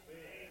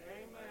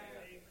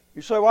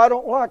 You say, well, I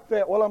don't like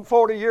that. Well, I'm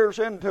 40 years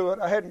into it.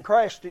 I hadn't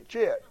crashed it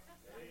yet.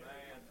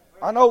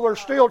 I know there's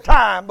still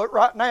time, but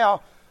right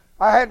now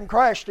I hadn't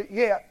crashed it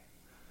yet.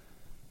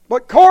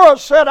 But Korah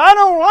said, I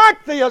don't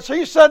like this.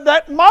 He said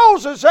that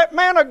Moses, that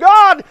man of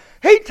God,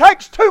 he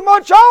takes too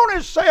much on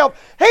himself.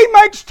 He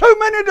makes too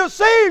many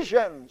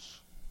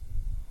decisions.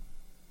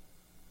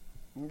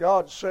 And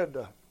God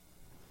said,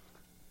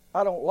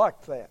 I don't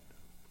like that.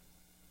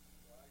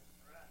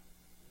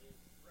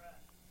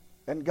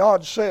 And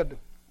God said,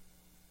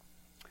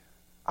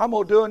 I'm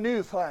going to do a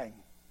new thing.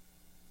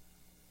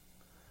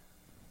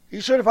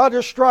 He said, if I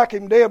just strike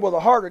him dead with a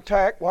heart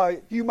attack,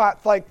 why, you might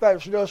think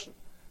that's just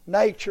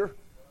nature.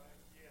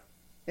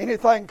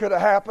 Anything could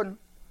have happened.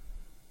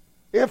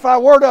 If I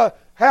were to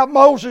have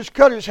Moses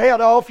cut his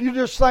head off, you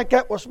just think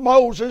that was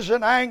Moses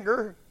in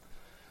anger.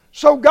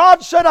 So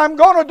God said, I'm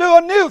going to do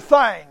a new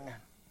thing.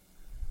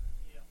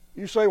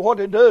 You say, what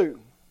did he do?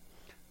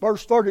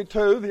 Verse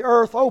 32, the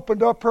earth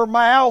opened up her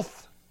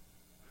mouth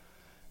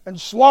and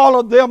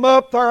swallowed them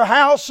up, their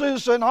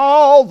houses, and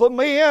all the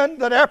men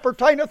that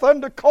appertaineth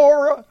unto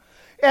Korah,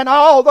 and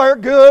all their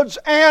goods,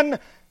 and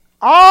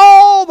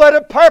all that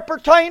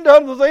appertained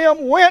unto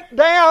them went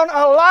down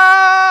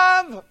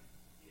alive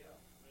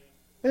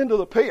into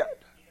the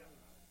pit.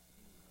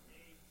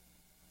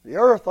 The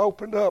earth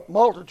opened up,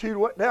 multitude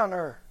went down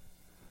there.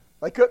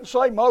 They couldn't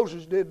say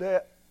Moses did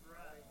that.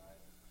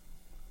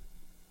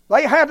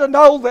 They had to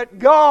know that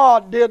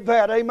God did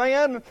that,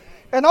 amen.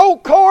 And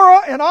old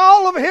Korah and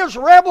all of his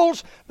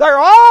rebels, they're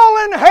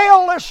all in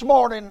hell this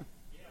morning.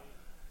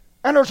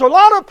 And there's a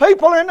lot of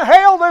people in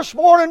hell this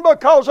morning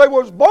because they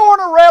was born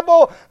a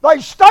rebel, they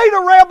stayed a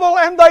rebel,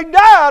 and they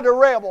died a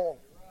rebel.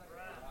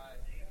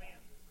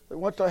 They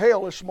went to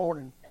hell this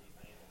morning.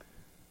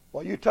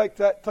 Well, you take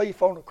that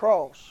thief on the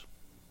cross,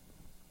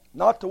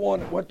 not the one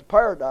that went to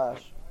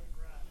paradise.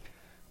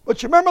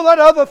 But you remember that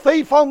other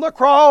thief on the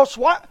cross?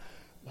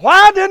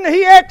 Why didn't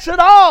he exit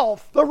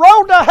off the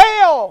road to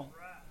hell?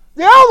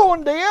 The other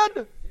one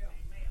did.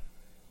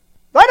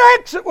 That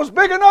exit was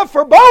big enough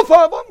for both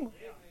of them.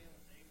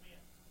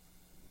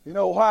 You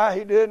know why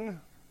he didn't?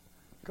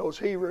 Because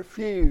he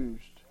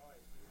refused.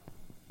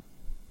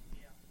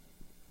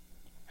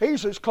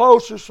 He's as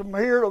close as from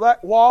here to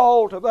that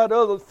wall to that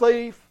other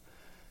thief.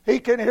 He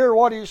can hear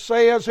what he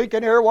says. He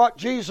can hear what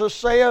Jesus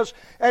says.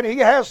 And he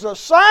has the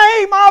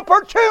same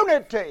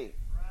opportunity.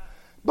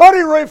 But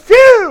he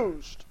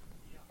refused.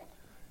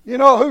 You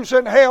know who's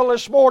in hell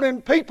this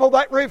morning? People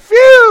that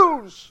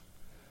refuse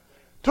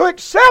to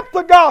accept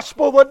the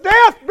gospel, the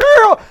death,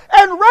 burial,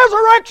 and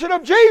resurrection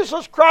of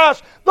Jesus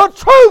Christ, the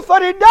truth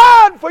that He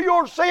died for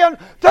your sin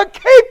to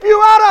keep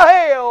you out of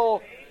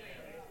hell.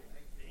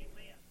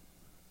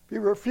 If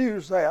you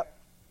refuse that,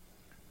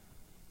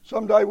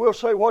 someday we'll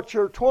say, what's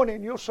your 20?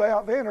 And you'll say,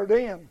 I've entered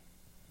in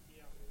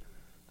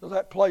to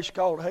that place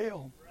called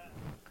hell.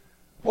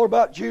 What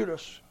about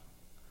Judas?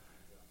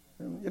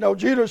 You know,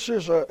 Judas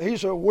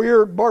he's a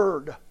weird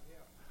bird.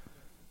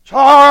 It's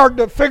hard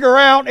to figure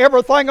out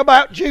everything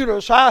about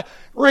Judas. I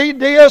read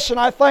this and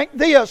I think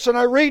this, and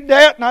I read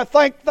that and I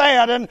think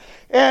that, and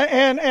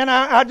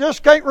I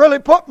just can't really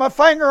put my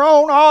finger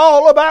on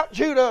all about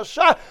Judas.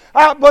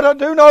 But I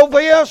do know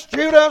this: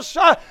 Judas,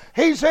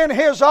 he's in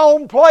his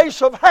own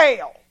place of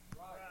hell.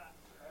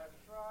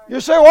 You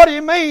say, what do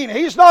you mean?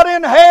 He's not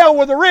in hell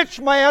with the rich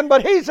man,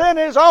 but he's in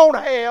his own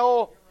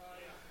hell.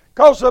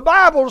 Because the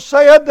Bible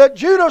said that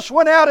Judas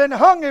went out and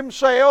hung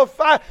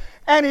himself,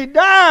 and he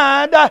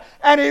died,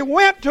 and he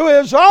went to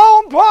his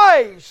own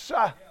place.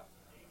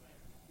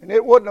 And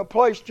it wasn't a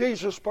place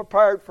Jesus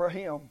prepared for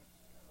him.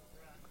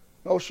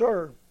 No,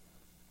 sir.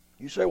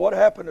 You say, what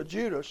happened to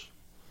Judas?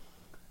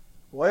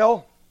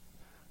 Well,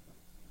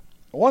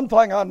 one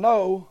thing I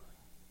know,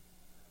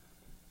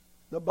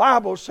 the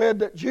Bible said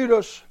that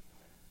Judas,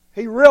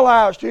 he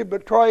realized he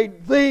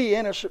betrayed the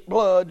innocent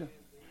blood.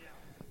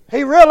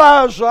 He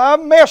realized, I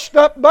messed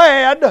up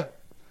bad.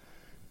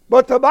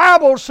 But the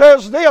Bible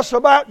says this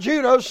about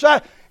Judas.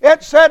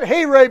 It said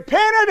he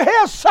repented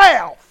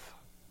himself.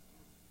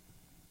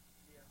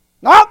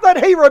 Not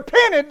that he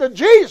repented to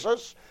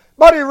Jesus,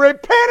 but he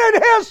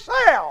repented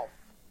himself.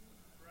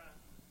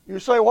 You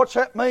say, what's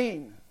that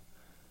mean?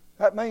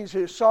 That means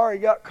he's sorry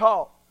he got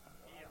caught.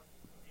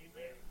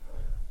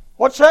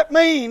 What's that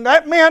mean?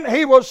 That meant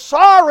he was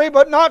sorry,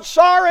 but not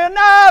sorry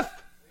enough.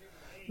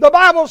 The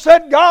Bible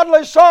said,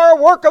 godly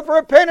sorrow worketh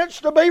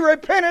repentance, to be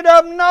repented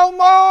of no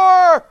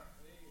more.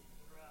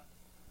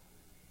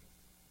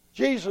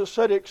 Jesus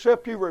said,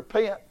 except you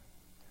repent,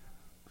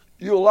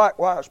 you'll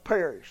likewise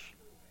perish.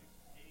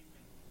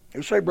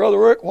 You say, Brother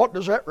Rick, what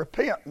does that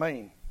repent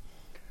mean?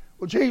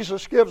 Well,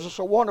 Jesus gives us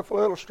a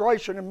wonderful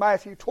illustration in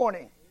Matthew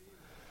 20.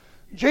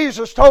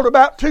 Jesus told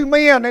about two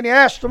men, and He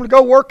asked them to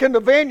go work in the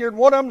vineyard.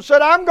 One of them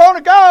said, I'm going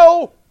to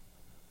go.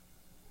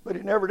 But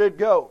he never did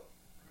go.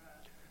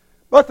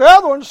 But the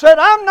other one said,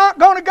 I'm not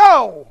going to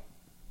go.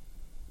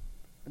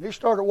 And he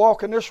started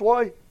walking this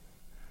way.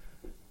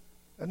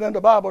 And then the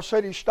Bible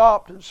said he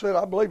stopped and said,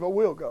 I believe I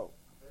will go.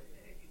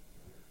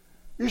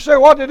 You say,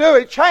 what did he do?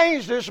 He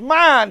changed his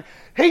mind.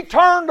 He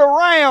turned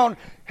around.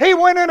 He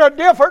went in a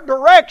different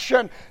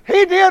direction.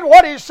 He did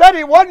what he said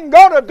he wasn't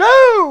going to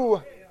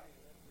do.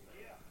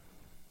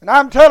 And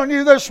I'm telling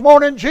you this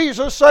morning,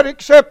 Jesus said,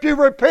 except you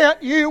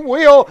repent, you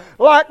will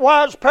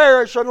likewise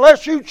perish.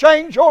 Unless you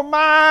change your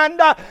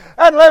mind,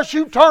 unless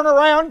you turn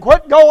around,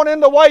 quit going in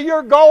the way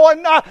you're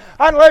going,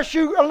 unless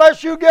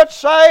you get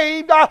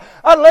saved,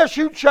 unless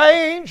you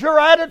change your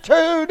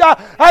attitude.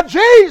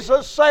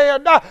 Jesus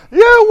said,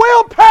 you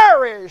will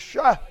perish.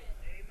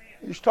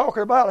 He's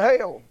talking about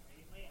hell.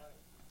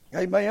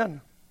 Amen.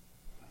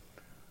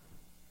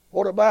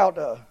 What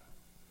about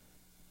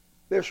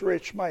this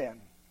rich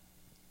man?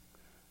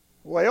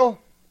 Well,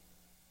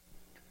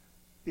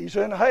 he's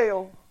in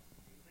hell.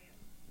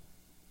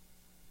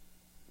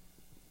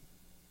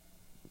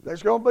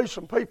 There's going to be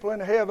some people in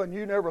heaven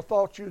you never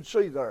thought you'd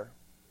see there.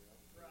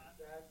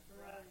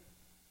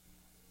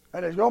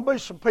 And there's going to be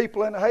some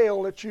people in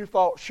hell that you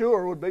thought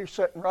sure would be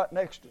sitting right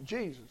next to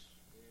Jesus.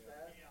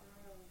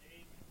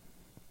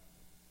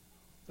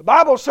 The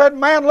Bible said,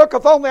 man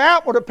looketh on the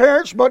outward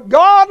appearance, but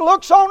God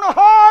looks on the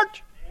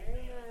heart.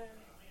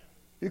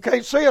 You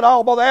can't see it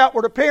all by the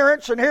outward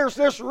appearance. And here's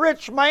this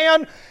rich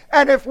man.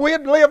 And if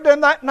we'd lived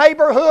in that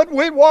neighborhood,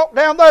 we'd walk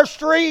down their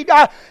street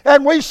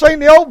and we seen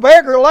the old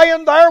beggar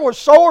laying there with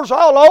sores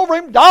all over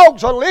him,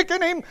 dogs a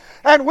licking him.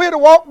 And we'd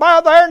have walked by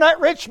there and that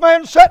rich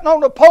man sitting on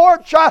the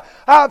porch,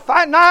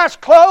 find nice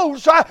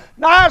clothes,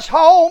 nice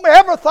home,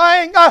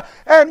 everything.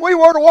 And we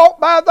were to walk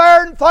by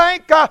there and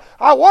think,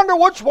 I wonder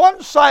which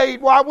one's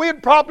saved. Why,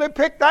 we'd probably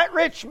pick that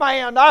rich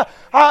man.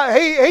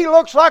 He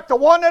looks like the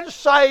one that's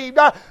saved.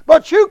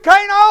 But you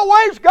can't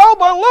always go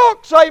by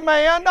looks,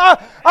 amen.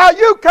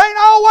 You can't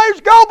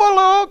always go by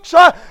looks.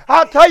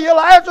 I tell you,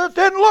 Lazarus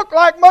didn't look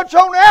like much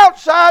on the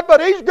outside,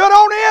 but he's good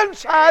on the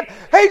inside.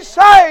 He's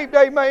saved,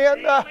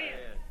 amen.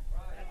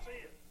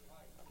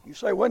 You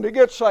say, when did he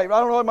get saved? I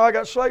don't know if I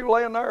got saved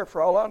laying there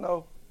for all I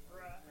know.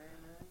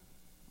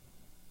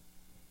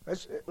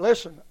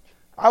 Listen,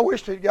 I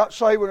wished he'd got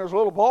saved when he was a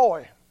little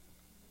boy.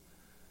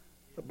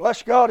 But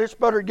bless God, it's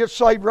better to get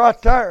saved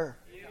right there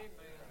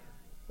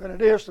than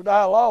it is to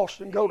die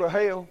lost and go to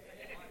hell.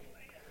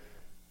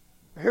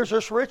 Here's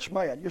this rich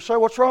man. You say,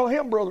 what's wrong with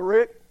him, Brother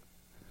Rick?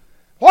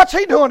 What's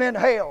he doing in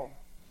hell?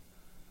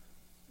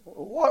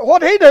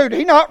 What'd he do? Did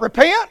he not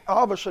repent?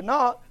 Obviously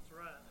not.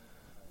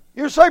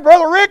 You say,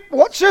 Brother Rick,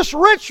 what's this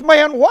rich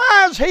man?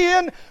 Why is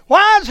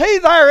he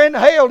there in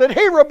hell? Did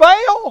he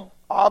rebel?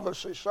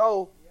 Obviously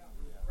so.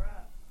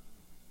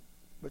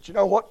 But you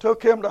know what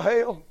took him to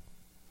hell?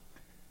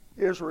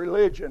 His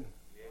religion.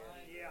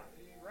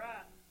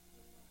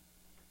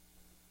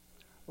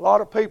 A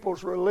lot of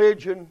people's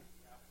religion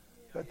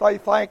that they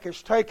think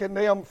is taking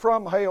them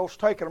from hell is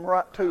taking them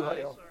right to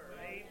hell.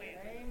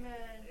 Amen.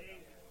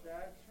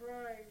 That's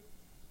right.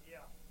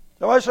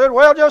 Somebody said,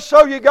 well, just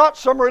so you got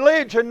some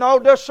religion. No,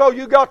 just so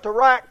you got the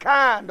right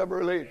kind of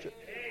religion.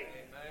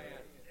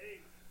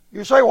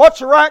 You say, what's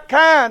the right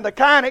kind? The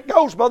kind that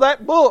goes by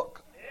that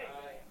book.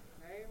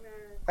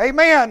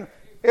 Amen.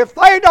 If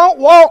they don't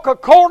walk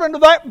according to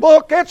that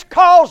book, it's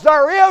because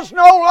there is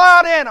no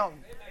light in them.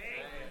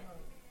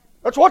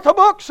 That's what the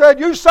book said.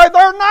 You say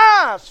they're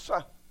nice.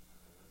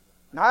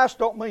 Nice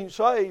don't mean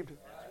saved.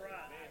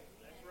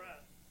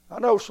 I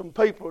know some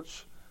people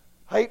that's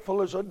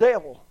hateful as a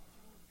devil,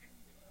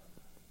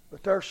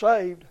 but they're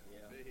saved.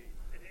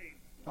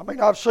 I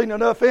mean, I've seen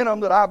enough in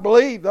them that I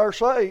believe they're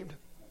saved.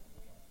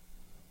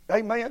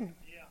 Amen.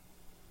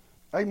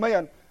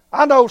 Amen.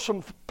 I know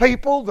some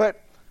people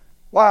that,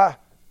 why,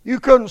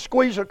 you couldn't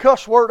squeeze a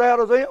cuss word out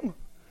of them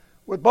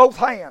with both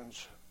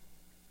hands.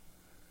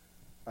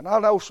 And I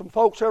know some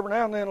folks every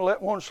now and then will let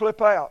one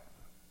slip out.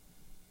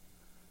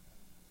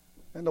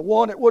 And the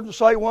one that wouldn't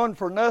say one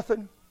for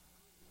nothing,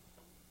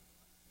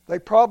 they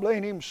probably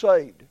ain't even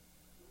saved.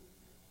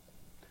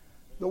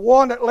 The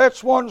one that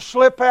lets one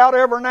slip out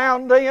every now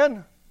and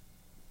then,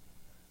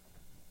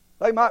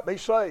 they might be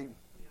saved.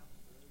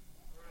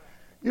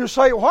 You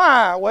say,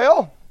 why?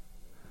 Well,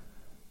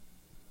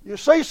 you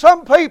see,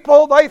 some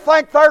people, they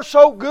think they're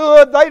so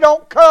good, they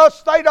don't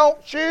cuss, they don't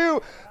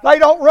chew, they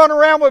don't run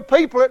around with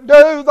people that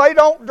do, they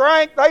don't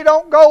drink, they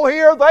don't go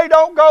here, they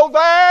don't go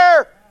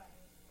there.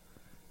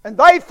 And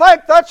they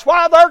think that's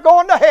why they're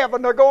going to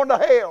heaven, they're going to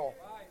hell.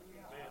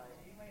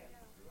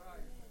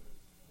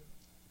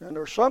 And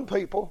there's some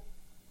people,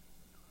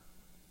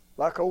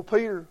 like old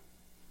Peter,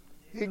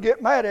 he'd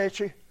get mad at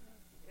you.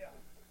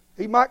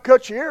 He might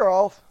cut your ear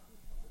off.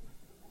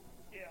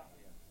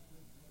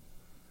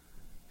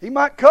 He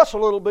might cuss a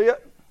little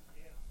bit.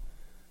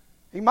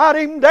 He might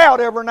even doubt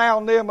every now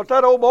and then, but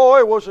that old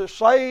boy was as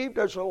saved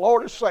as the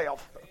Lord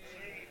himself.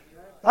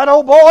 That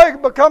old boy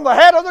could become the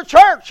head of the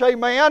church,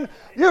 amen.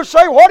 You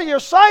say, what are you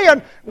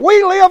saying?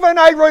 We live in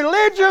a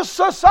religious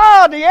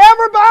society.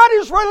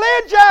 Everybody's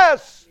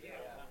religious.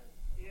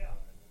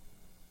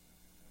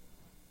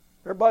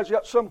 Everybody's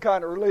got some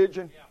kind of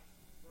religion.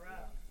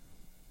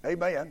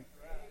 Amen.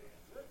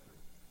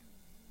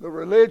 The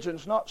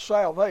religion's not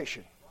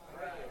salvation.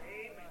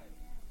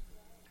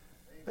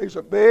 There's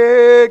a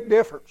big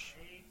difference.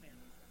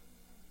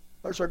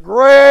 There's a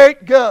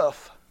great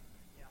gulf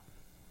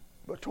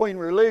between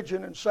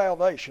religion and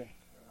salvation.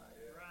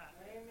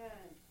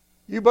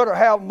 you better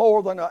have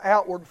more than an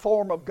outward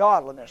form of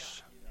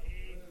godliness.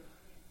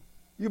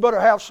 You better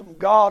have some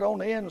God on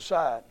the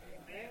inside.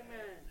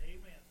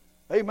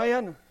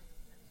 Amen.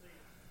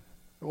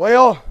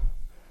 Well,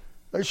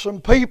 there's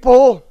some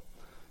people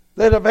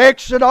that have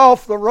exited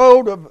off the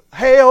road of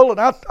hell, and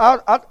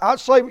I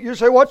say, you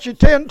say, what's your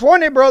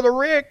 1020, Brother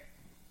Rick?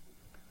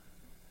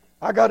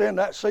 I got in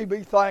that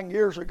CB thing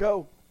years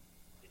ago.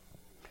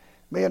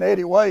 Me and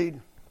Eddie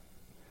Wade.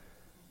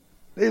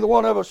 Neither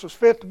one of us was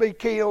fit to be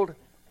killed.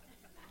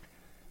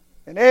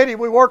 And Eddie,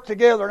 we worked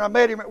together, and I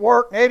met him at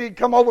work, and Eddie'd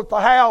come over to the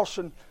house,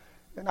 and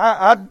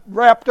I'd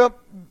wrapped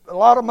up a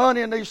lot of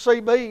money in these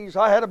CBs.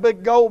 I had a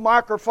big gold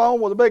microphone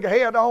with a big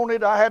head on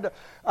it. I had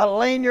a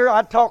linear.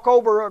 I'd talk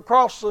over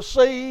across the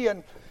sea,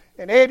 and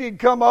Eddie'd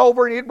come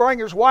over, and he'd bring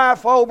his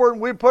wife over, and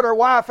we'd put our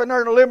wife in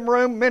there in the living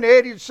room. Me and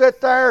Eddie'd sit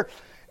there,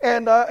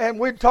 and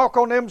we'd talk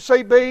on them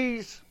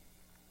CBs.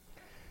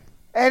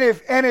 And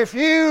if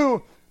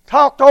you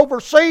talked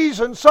overseas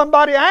and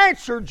somebody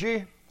answered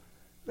you,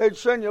 they'd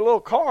send you a little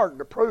card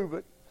to prove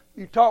it.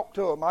 You talked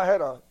to them. I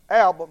had an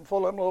album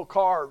full of them little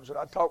cards, and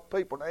I talked to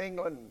people in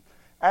England and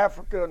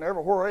Africa and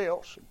everywhere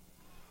else.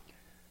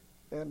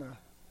 And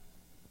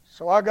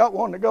so I got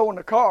one to go in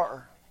the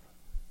car.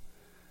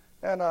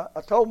 And I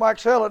told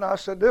Max Helen, I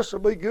said, this will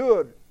be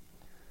good.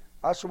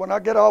 I said, when I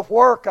get off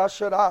work, I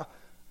said, I'll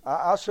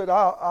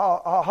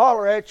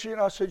holler at you.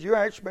 And I said, you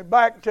answer me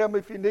back and tell me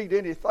if you need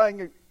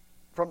anything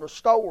from the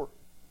store.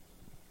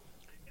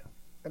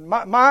 And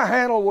my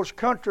handle was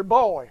Country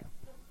Boy.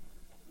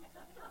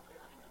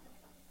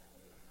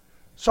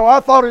 So I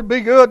thought it'd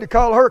be good to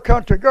call her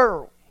Country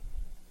Girl.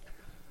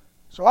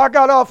 So I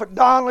got off at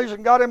Donnelly's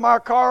and got in my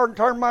car and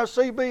turned my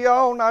CB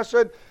on. I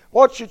said,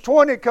 what's your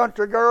 20,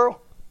 Country Girl?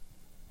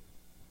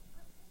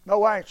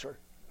 No answer.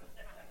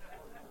 I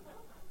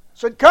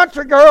said,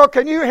 Country Girl,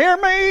 can you hear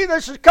me?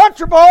 This is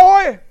Country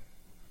Boy.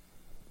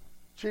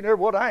 She never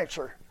would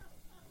answer.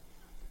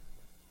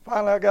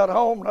 Finally I got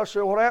home and I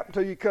said, what happened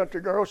to you,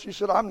 Country Girl? She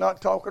said, I'm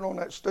not talking on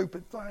that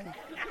stupid thing.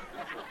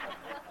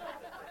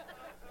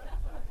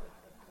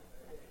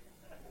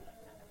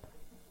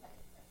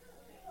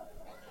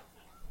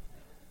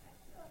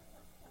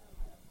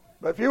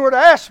 But if you were to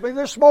ask me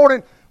this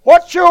morning,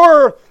 what's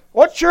your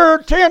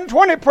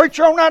 1020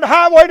 preacher on that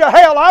highway to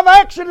hell? I've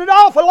exited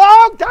off a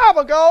long time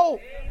ago.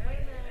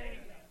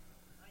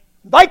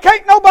 They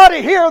can't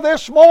nobody hear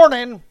this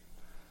morning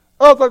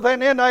other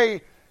than in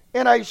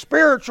a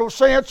spiritual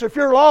sense. If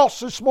you're lost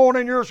this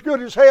morning, you're as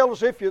good as hell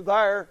as if you're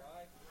there.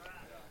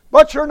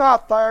 But you're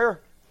not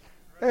there.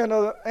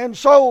 And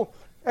so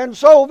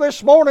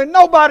this morning,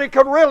 nobody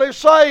could really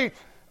say,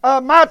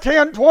 my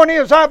 1020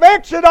 is I've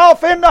exited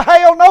off into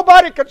hell.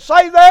 Nobody could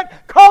say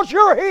that because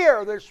you're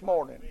here this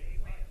morning.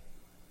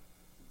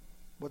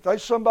 But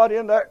there's somebody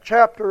in that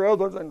chapter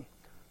other than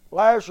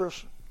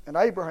Lazarus and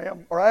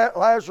Abraham, or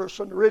Lazarus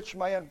and the rich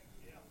man.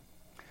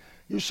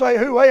 You say,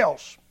 who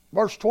else?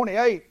 Verse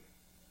 28.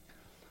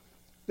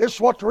 This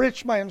is what the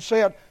rich man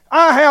said.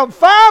 I have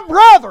 5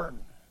 brethren,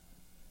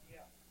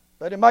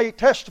 that he may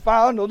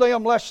testify unto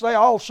them, lest they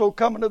also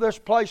come into this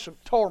place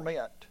of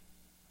torment.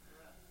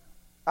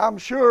 I'm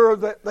sure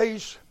that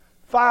these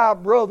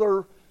 5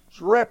 brothers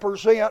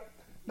represent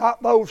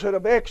not those that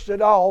have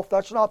exited off.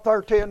 That's not their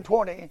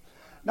 1020.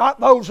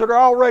 Not those that are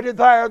already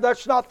there.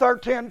 That's not their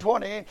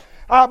 1020.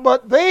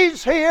 But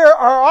these here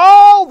are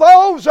all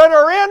those that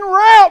are en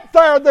route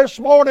there this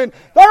morning.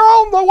 They're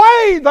on the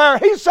way there.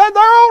 He said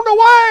they're on the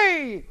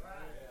way.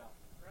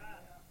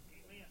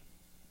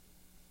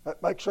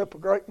 That makes up a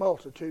great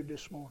multitude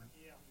this morning.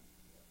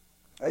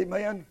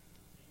 Amen.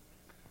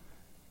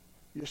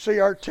 You see,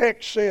 our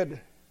text said,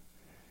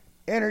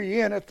 enter ye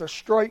in at the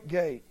strait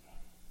gate.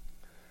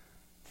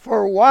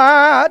 For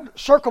wide,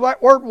 circle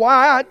that word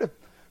wide.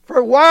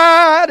 For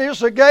wide is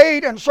the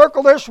gate, and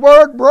circle this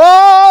word,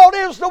 broad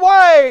is the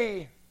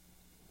way.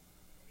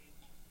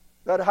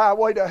 That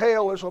highway to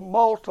hell is a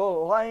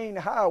multi-lane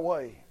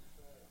highway.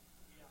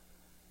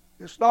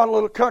 It's not a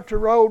little country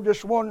road,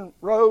 just one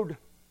road.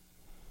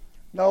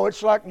 No,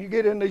 it's like you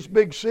get in these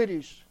big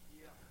cities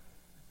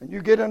and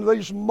you get into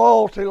these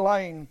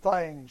multi-lane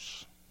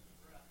things.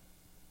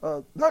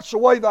 That's the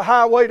way the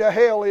highway to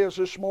hell is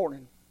this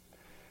morning.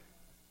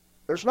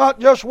 There's not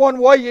just one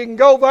way you can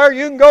go there.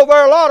 You can go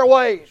there a lot of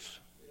ways.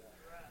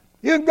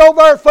 You can go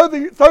there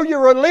through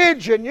your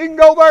religion. You can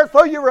go there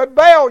through your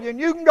rebellion.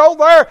 You can go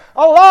there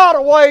a lot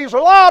of ways. A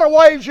lot of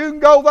ways you can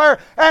go there.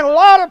 And a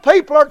lot of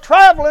people are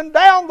traveling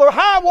down the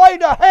highway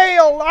to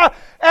hell.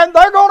 And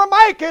they're going to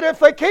make it if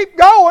they keep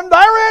going.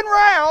 They're en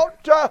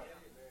route. A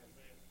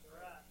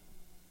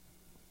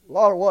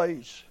lot of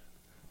ways.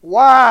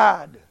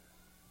 Wide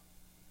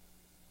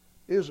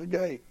is the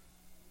gate.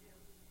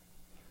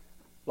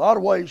 A lot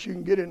of ways you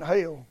can get in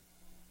hell.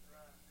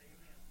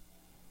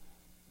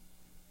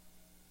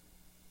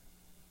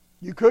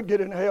 You could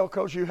get in hell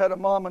because you had a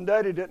mom and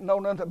daddy didn't know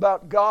nothing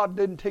about God,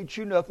 didn't teach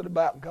you nothing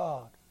about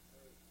God.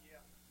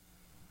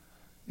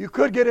 You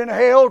could get in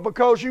hell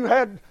because you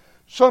had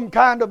some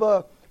kind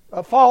of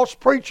a false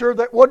preacher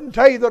that wouldn't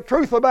tell you the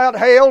truth about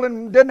hell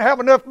and didn't have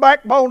enough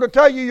backbone to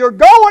tell you you're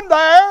going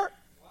there.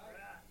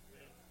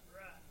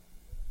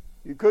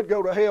 You could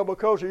go to hell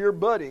because of your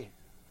buddy,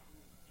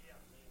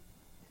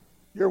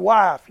 your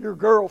wife, your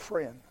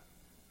girlfriend.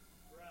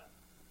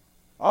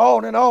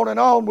 On and on and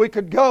on we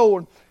could go,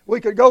 and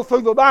we could go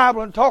through the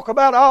Bible and talk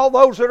about all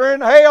those that are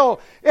in hell.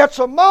 It's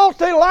a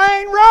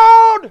multi-lane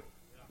road.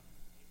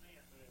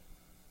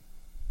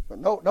 But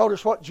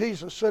notice what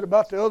Jesus said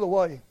about the other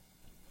way.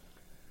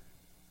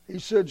 He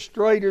said,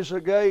 straight is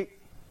the gate.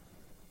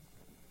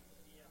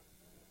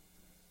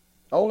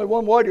 Only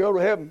one way to go to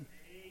heaven.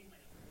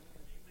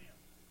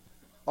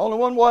 Only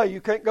one way.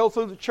 You can't go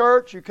through the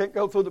church. You can't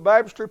go through the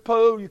baptistry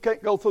pool. You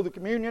can't go through the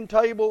communion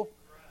table.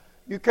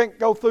 You can't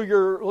go through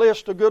your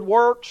list of good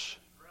works.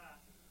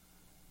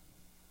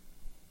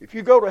 If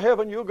you go to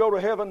heaven, you'll go to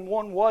heaven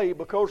one way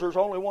because there's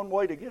only one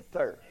way to get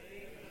there.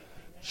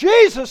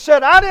 Jesus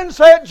said, I didn't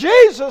say it.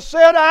 Jesus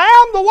said, I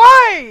am the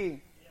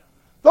way,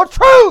 the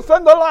truth,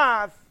 and the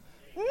life.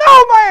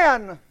 No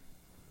man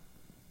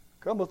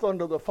cometh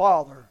unto the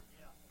Father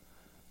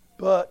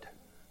but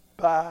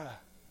by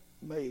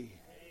me.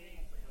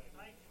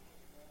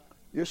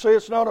 You see,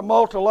 it's not a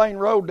multi-lane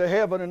road to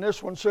heaven, and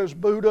this one says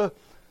Buddha,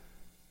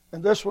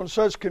 and this one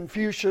says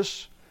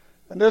Confucius,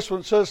 and this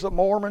one says the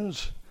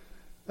Mormons,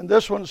 and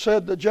this one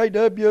said the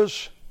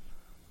JWs.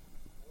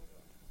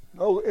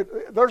 No,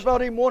 there's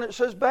not even one that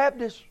says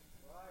Baptist.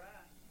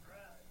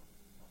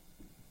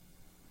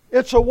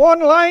 It's a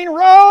one-lane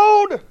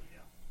road,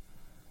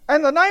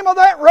 and the name of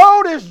that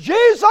road is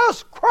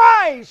Jesus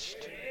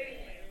Christ,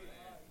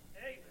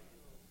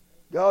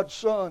 God's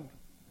Son.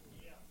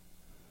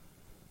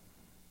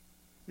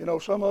 You know,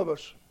 some of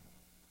us,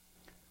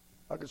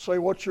 I could say,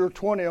 what's your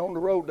 20 on the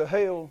road to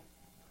hell?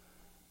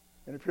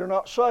 And if you're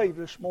not saved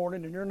this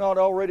morning and you're not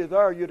already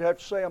there, you'd have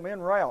to say, I'm en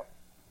route.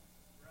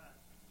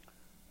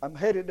 I'm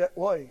headed that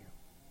way.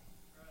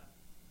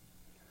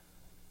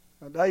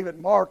 Now, David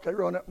and Mark, they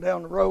run up and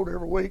down the road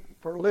every week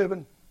for a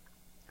living.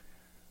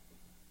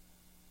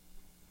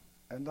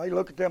 And they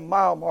look at them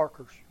mile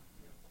markers.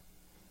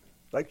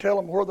 They tell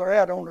them where they're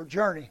at on their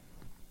journey.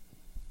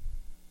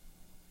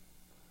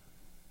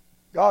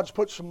 God's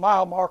put some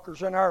mile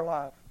markers in our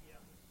life.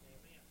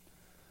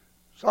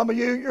 Some of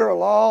you, you're a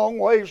long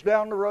ways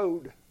down the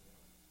road.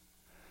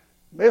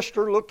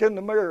 Mister, look in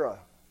the mirror.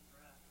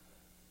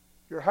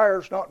 Your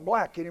hair's not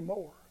black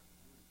anymore.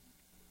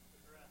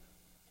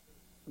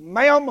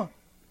 Ma'am,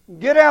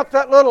 get out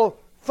that little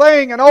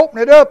thing and open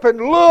it up and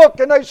look,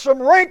 and there's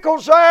some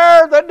wrinkles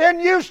there that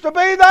didn't used to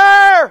be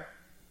there.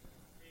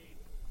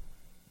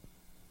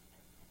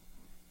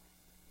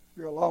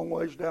 You're a long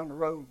ways down the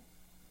road.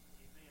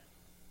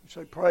 You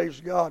say, praise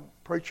God,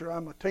 preacher,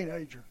 I'm a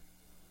teenager.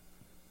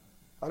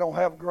 I don't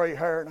have gray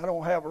hair and I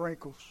don't have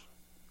wrinkles.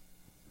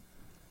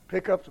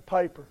 Pick up the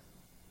paper.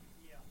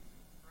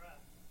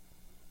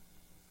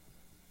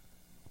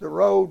 The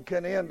road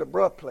can end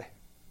abruptly.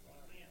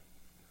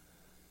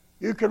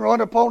 You can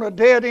run upon a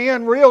dead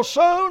end real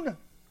soon.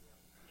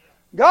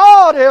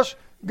 God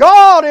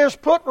has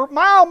put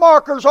mile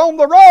markers on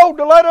the road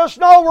to let us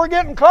know we're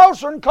getting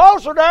closer and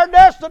closer to our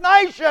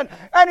destination.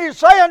 And He's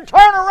saying,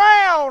 turn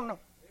around.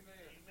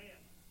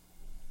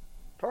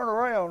 Turn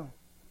around.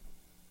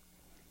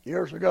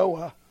 Years ago,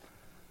 I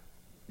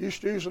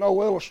used to use an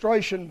old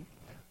illustration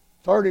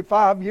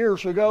 35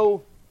 years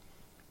ago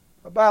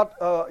about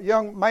a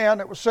young man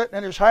that was sitting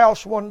in his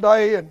house one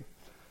day, and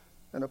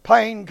a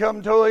pain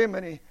come to him,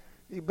 and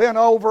he bent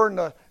over, and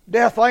the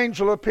death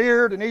angel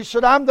appeared, and he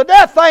said, I'm the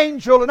death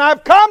angel, and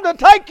I've come to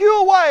take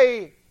you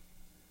away.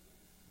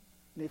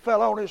 And he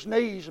fell on his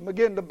knees and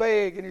began to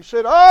beg, and he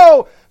said,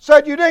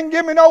 said, you didn't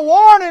give me no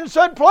warning.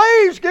 Said,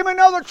 please, give me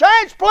another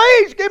chance.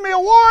 Please, give me a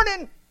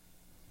warning.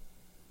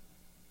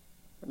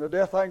 And the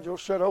death angel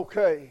said,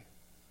 okay,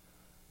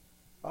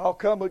 I'll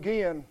come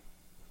again,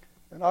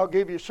 and I'll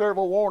give you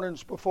several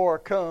warnings before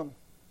I come.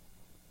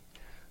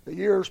 The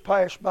years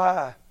passed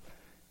by,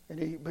 and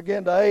he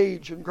began to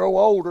age and grow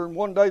older. And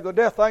one day the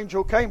death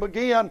angel came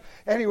again,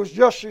 and he was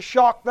just as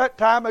shocked that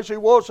time as he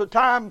was the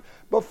time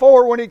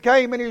before when he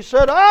came. And he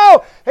said,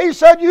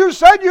 you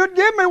said you'd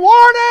give me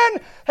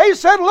warning. He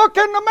said, look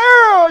in the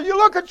mirror. You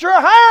look at your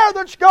hair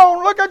that's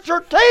gone. Look at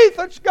your teeth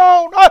that's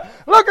gone.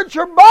 Look at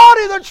your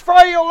body that's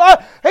frail.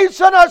 He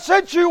said, I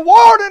sent you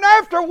warning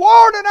after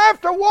warning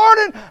after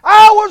warning.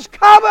 I was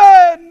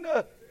coming.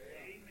 Amen.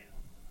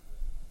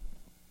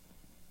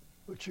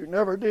 But you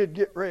never did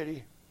get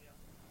ready.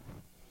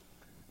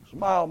 There's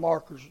mile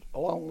markers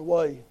along the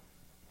way.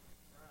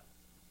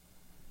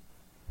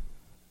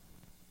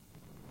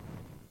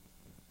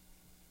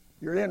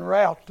 You're en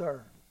route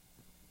there.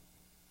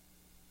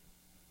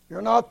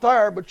 You're not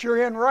there, but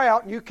you're en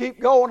route, and you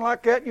keep going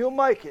like that, and you'll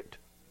make it.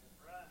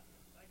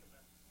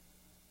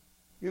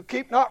 You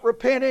keep not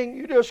repenting.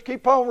 You just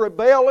keep on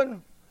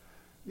rebelling.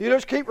 You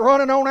just keep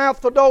running on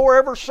out the door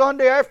every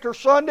Sunday after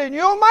Sunday, and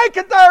you'll make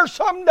it there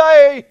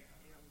someday.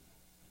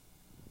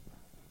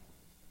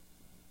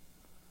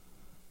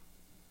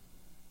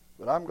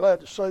 But I'm glad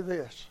to say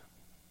this.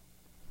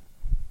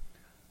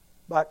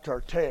 Back to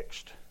our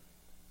text.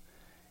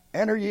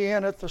 Enter ye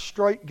in at the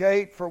strait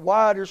gate, for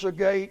wide is the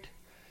gate,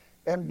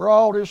 and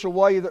broad is the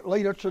way that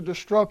leadeth to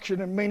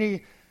destruction, and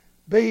many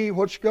be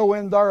which go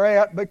in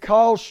thereat,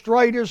 because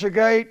strait is the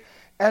gate,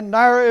 and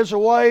narrow is the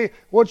way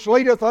which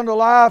leadeth unto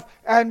life,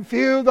 and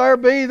few there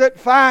be that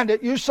find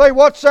it. You say,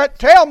 what's that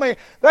tell me?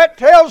 That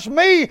tells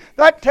me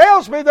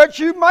that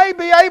you may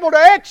be able to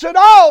exit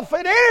off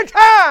at any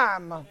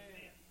time.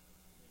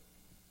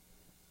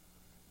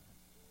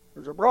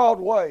 There's a broad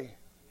way.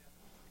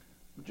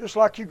 Just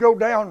like you go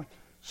down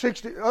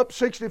up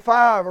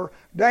 65 or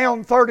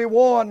down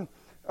 31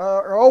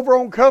 or over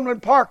on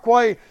Cumberland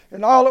Parkway,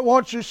 and all at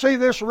once you see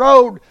this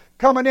road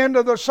coming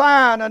into the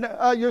sign,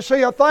 and you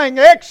see a thing,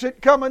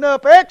 exit coming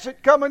up.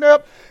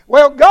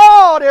 Well,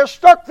 God has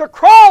stuck the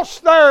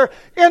cross there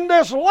in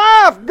this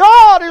life.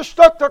 God has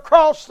stuck the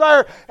cross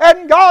there,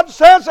 and God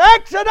says,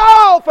 exit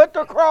off at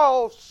the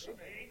cross.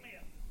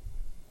 Amen.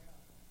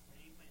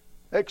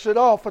 Exit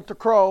off at the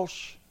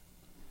cross.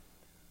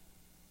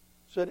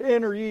 Said,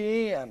 enter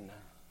ye in.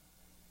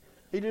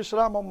 He just said,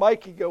 I'm going to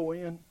make you go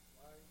in.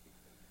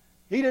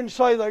 He didn't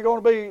say there are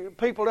going to be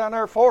people down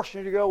there forcing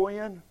you to go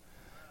in.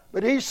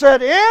 But He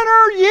said,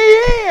 enter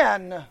ye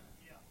in.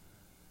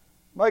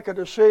 Make a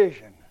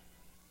decision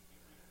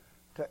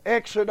to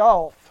exit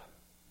off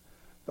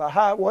the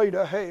highway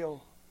to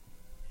hell.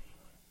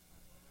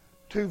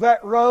 To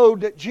that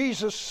road that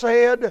Jesus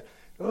said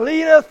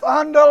leadeth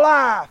unto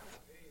life.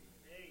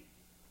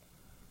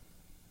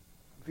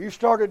 If you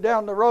started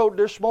down the road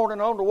this morning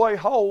on the way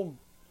home,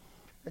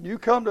 and you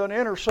come to an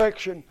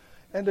intersection,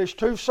 and there's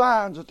two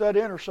signs at that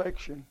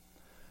intersection,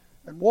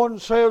 and one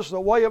says the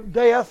way of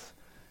death,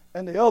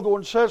 and the other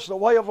one says the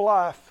way of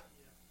life.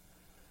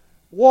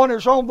 One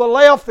is on the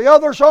left, the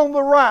other's on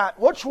the right.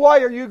 Which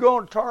way are you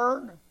going to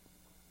turn?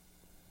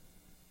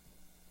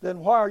 Then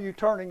why are you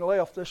turning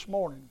left this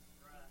morning?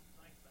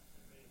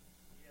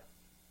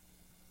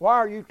 Why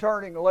are you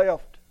turning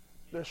left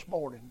this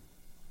morning?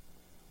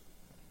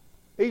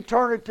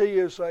 Eternity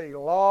is a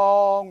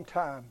long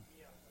time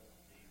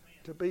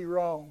to be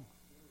wrong.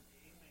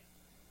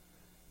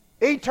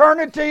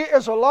 Eternity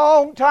is a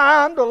long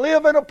time to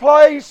live in a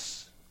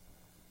place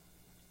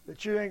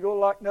that you ain't going to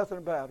like nothing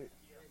about it.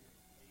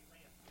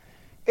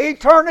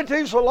 Eternity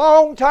is a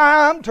long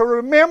time to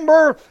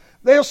remember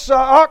this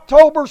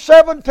October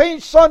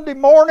 17th Sunday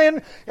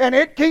morning, and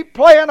it keep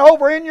playing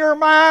over in your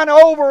mind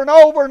over and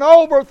over and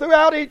over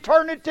throughout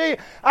eternity.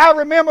 I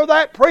remember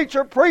that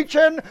preacher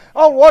preaching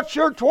on what's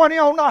your 20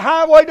 on the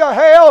highway to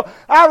hell.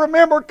 I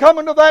remember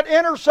coming to that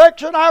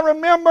intersection. I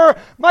remember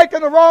making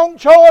the wrong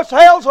choice.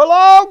 Hell's a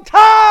long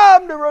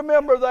time to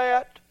remember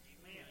that.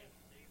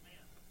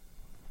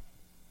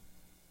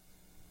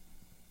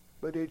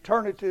 But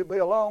eternity will be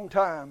a long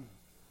time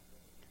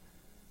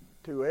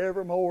to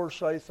evermore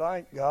say,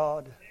 thank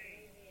God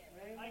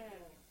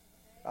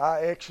I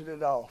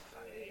exited off.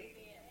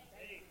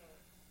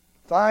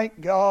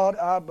 Thank God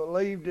I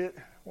believed it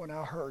when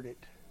I heard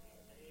it.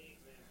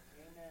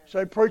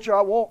 Say, preacher,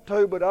 I want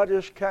to, but I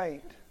just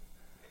can't.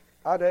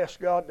 I'd ask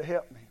God to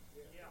help me.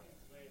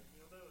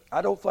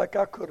 I don't think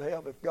I could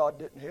have if God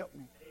didn't help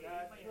me.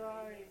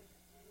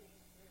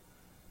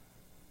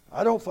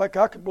 I don't think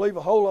I could believe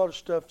a whole lot of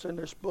stuff that's in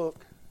this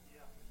book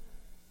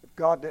if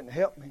God didn't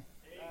help me.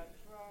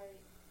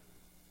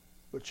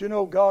 But you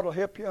know God will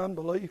help your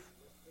unbelief.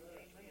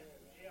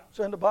 It's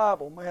in the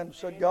Bible. Man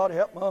said, God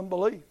help my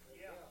unbelief.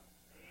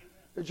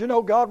 Did you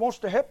know God wants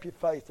to help your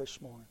faith this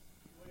morning?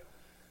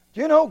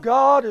 Do you know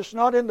God is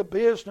not in the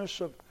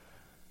business of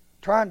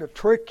trying to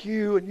trick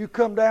you and you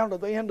come down to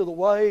the end of the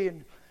way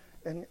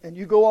and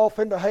you go off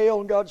into hell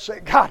and God say,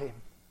 got him.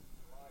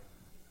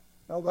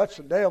 No, that's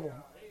the devil.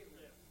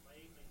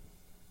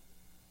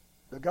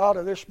 The God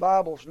of this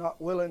Bible is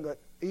not willing that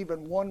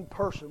even one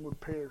person would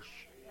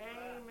perish,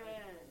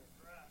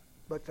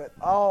 but that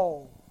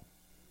all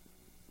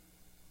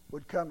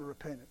would come to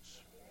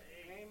repentance.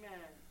 Amen.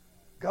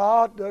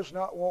 God does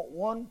not want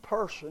one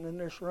person in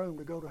this room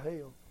to go to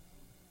hell.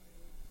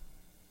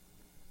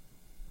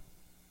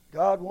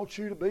 God wants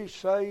you to be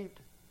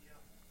saved,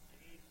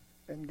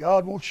 and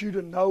God wants you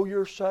to know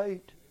you're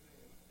saved,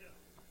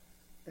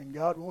 and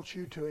God wants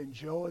you to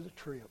enjoy the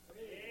trip.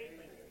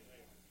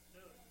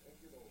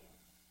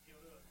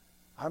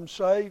 I'm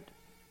saved.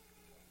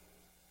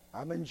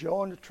 I'm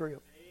enjoying the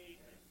trip.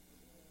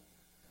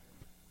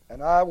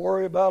 And I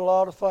worry about a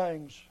lot of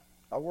things.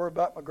 I worry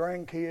about my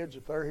grandkids.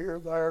 If they're here or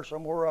there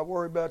somewhere, I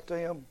worry about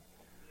them.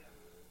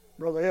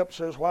 Brother Epp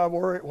says, why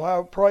worry?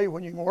 Why pray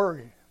when you can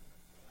worry?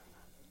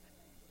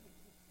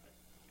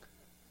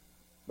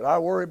 But I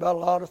worry about a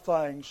lot of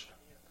things.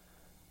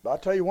 But I'll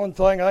tell you one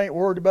thing I ain't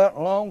worried about in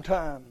a long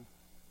time.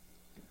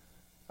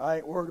 I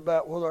ain't worried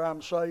about whether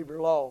I'm saved or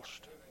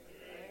lost.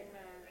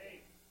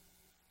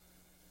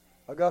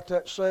 I got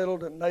that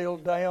settled and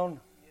nailed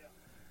down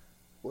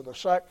with a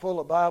sack full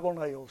of Bible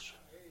nails.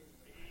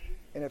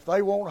 And if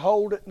they won't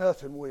hold it,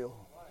 nothing will.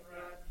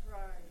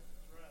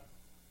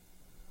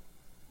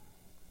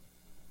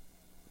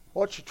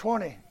 What's your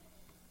 20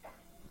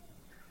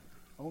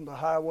 on the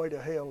highway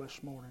to hell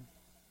this morning?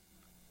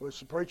 Well,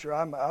 so preacher,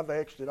 I've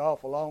exited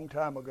off a long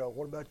time ago.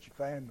 What about your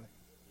family?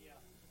 Yeah.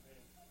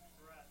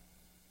 That's right.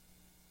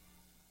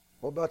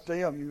 What about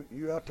them?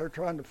 You out there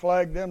trying to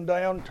flag them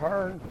down,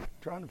 trying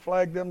to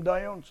flag them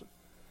down? So,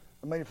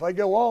 I mean, if they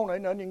go on,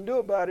 ain't nothing you can do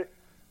about it.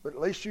 But at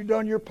least you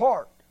done your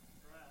part.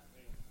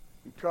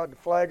 You tried to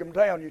flag them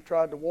down. You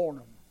tried to warn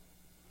them.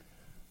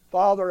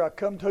 Father, I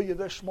come to you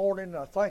this morning. I thank